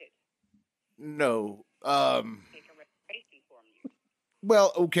be rented. no. Take a reservation for me.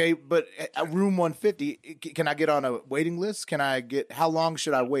 Well, okay, but room 150. Can I get on a waiting list? Can I get? How long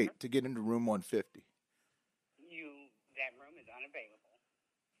should I wait to get into room 150? That room is unavailable.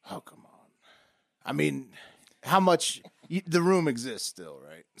 Oh, come on. I mean, how much? The room exists still,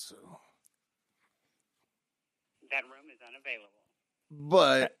 right? So. That room is unavailable.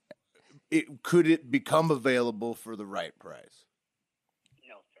 But could it become available for the right price?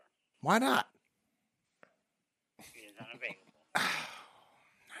 No, sir. Why not? It is unavailable.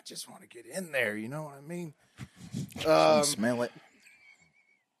 I just want to get in there. You know what I mean? Smell it.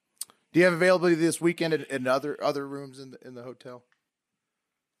 Do you have availability this weekend in other rooms in the hotel?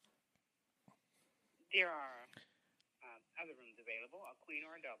 There are other rooms available, a queen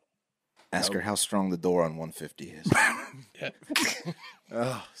or a double. Ask her how strong the door on 150 is.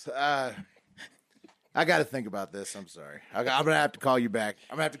 I got to think about this. I'm sorry. I'm gonna have to call you back.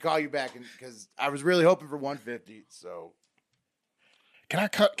 I'm gonna have to call you back because I was really hoping for 150. So Can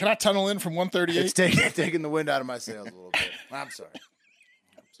I tunnel in from 138? it's taking the wind out of my sails a little bit. I'm sorry.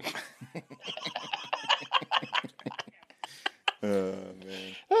 Man.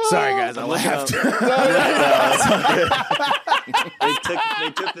 Sorry, guys. I laughed.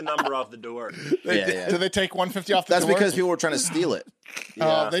 They took the number off the door. Did they take 150 off the That's door? because people were trying to steal it.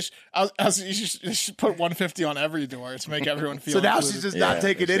 They should put 150 on every door to make everyone feel. So now included. she's just not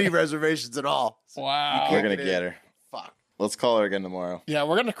taking any reservations at all. Wow. We're gonna get her. Fuck. Let's call her again tomorrow. Yeah,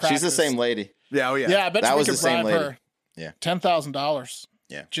 we're gonna crack. She's the this. same lady. Yeah, oh yeah. Yeah, I bet That you we was could the same bribe lady. her. Yeah. $10,000.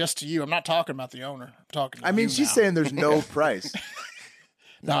 Yeah. Just to you. I'm not talking about the owner. I'm talking. To I mean, you she's now. saying there's no price.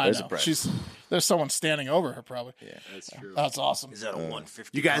 No, I there's know. a price. There's someone standing over her probably. Yeah, That's true. That's awesome. Is that a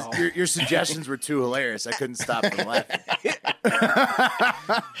 150? You guys, your suggestions were too hilarious. I couldn't stop from laughing.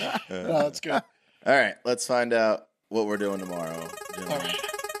 No, that's good. All right, let's find out what we're doing tomorrow, gentlemen. All right.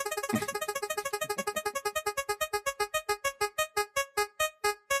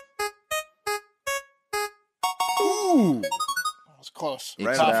 Ooh, That was close.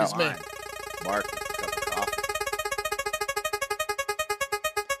 Right Coffee's on me. line. Mark, cup of coffee.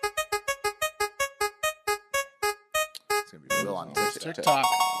 It's gonna be Will on TikTok. TikTok.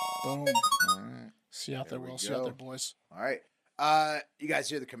 Boom. All right. See you out there, we Will. See you out go. there, boys. All right. You guys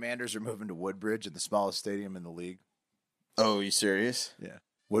hear the Commanders are moving to Woodbridge, in the smallest stadium in the league? Oh, you serious? Yeah.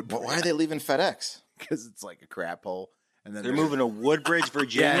 But why are they leaving FedEx? Because it's like a crap hole. And then They're moving to Woodbridge,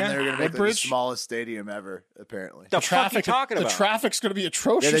 Virginia. Yeah, and they're going to make like the Woodbridge? smallest stadium ever, apparently. the fuck you talking The about? traffic's going to be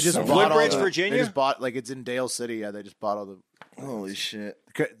atrocious. Yeah, they just so bought all Woodbridge, the, Virginia? They just bought, like, it's in Dale City. Yeah, they just bought all the... Holy shit.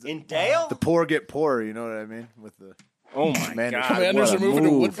 In Dale? The poor get poorer, you know what I mean? With the... Oh my Commanders. god! Commanders what are a moving to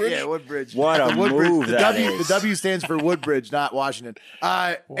move. Woodbridge? Yeah, Woodbridge. What a The Woodbridge. move the that W, is. The W stands for Woodbridge, not Washington.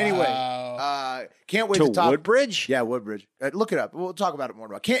 Anyway, can't wait to talk. Woodbridge? Yeah, Woodbridge. Look it up. We'll talk about it more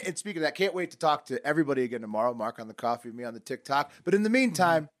tomorrow. And speaking of that, can't wait to talk to everybody again tomorrow. Mark on the coffee, me on the TikTok. But in the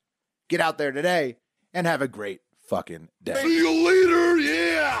meantime, get out there today and have a great fucking day. See you later,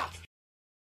 yeah!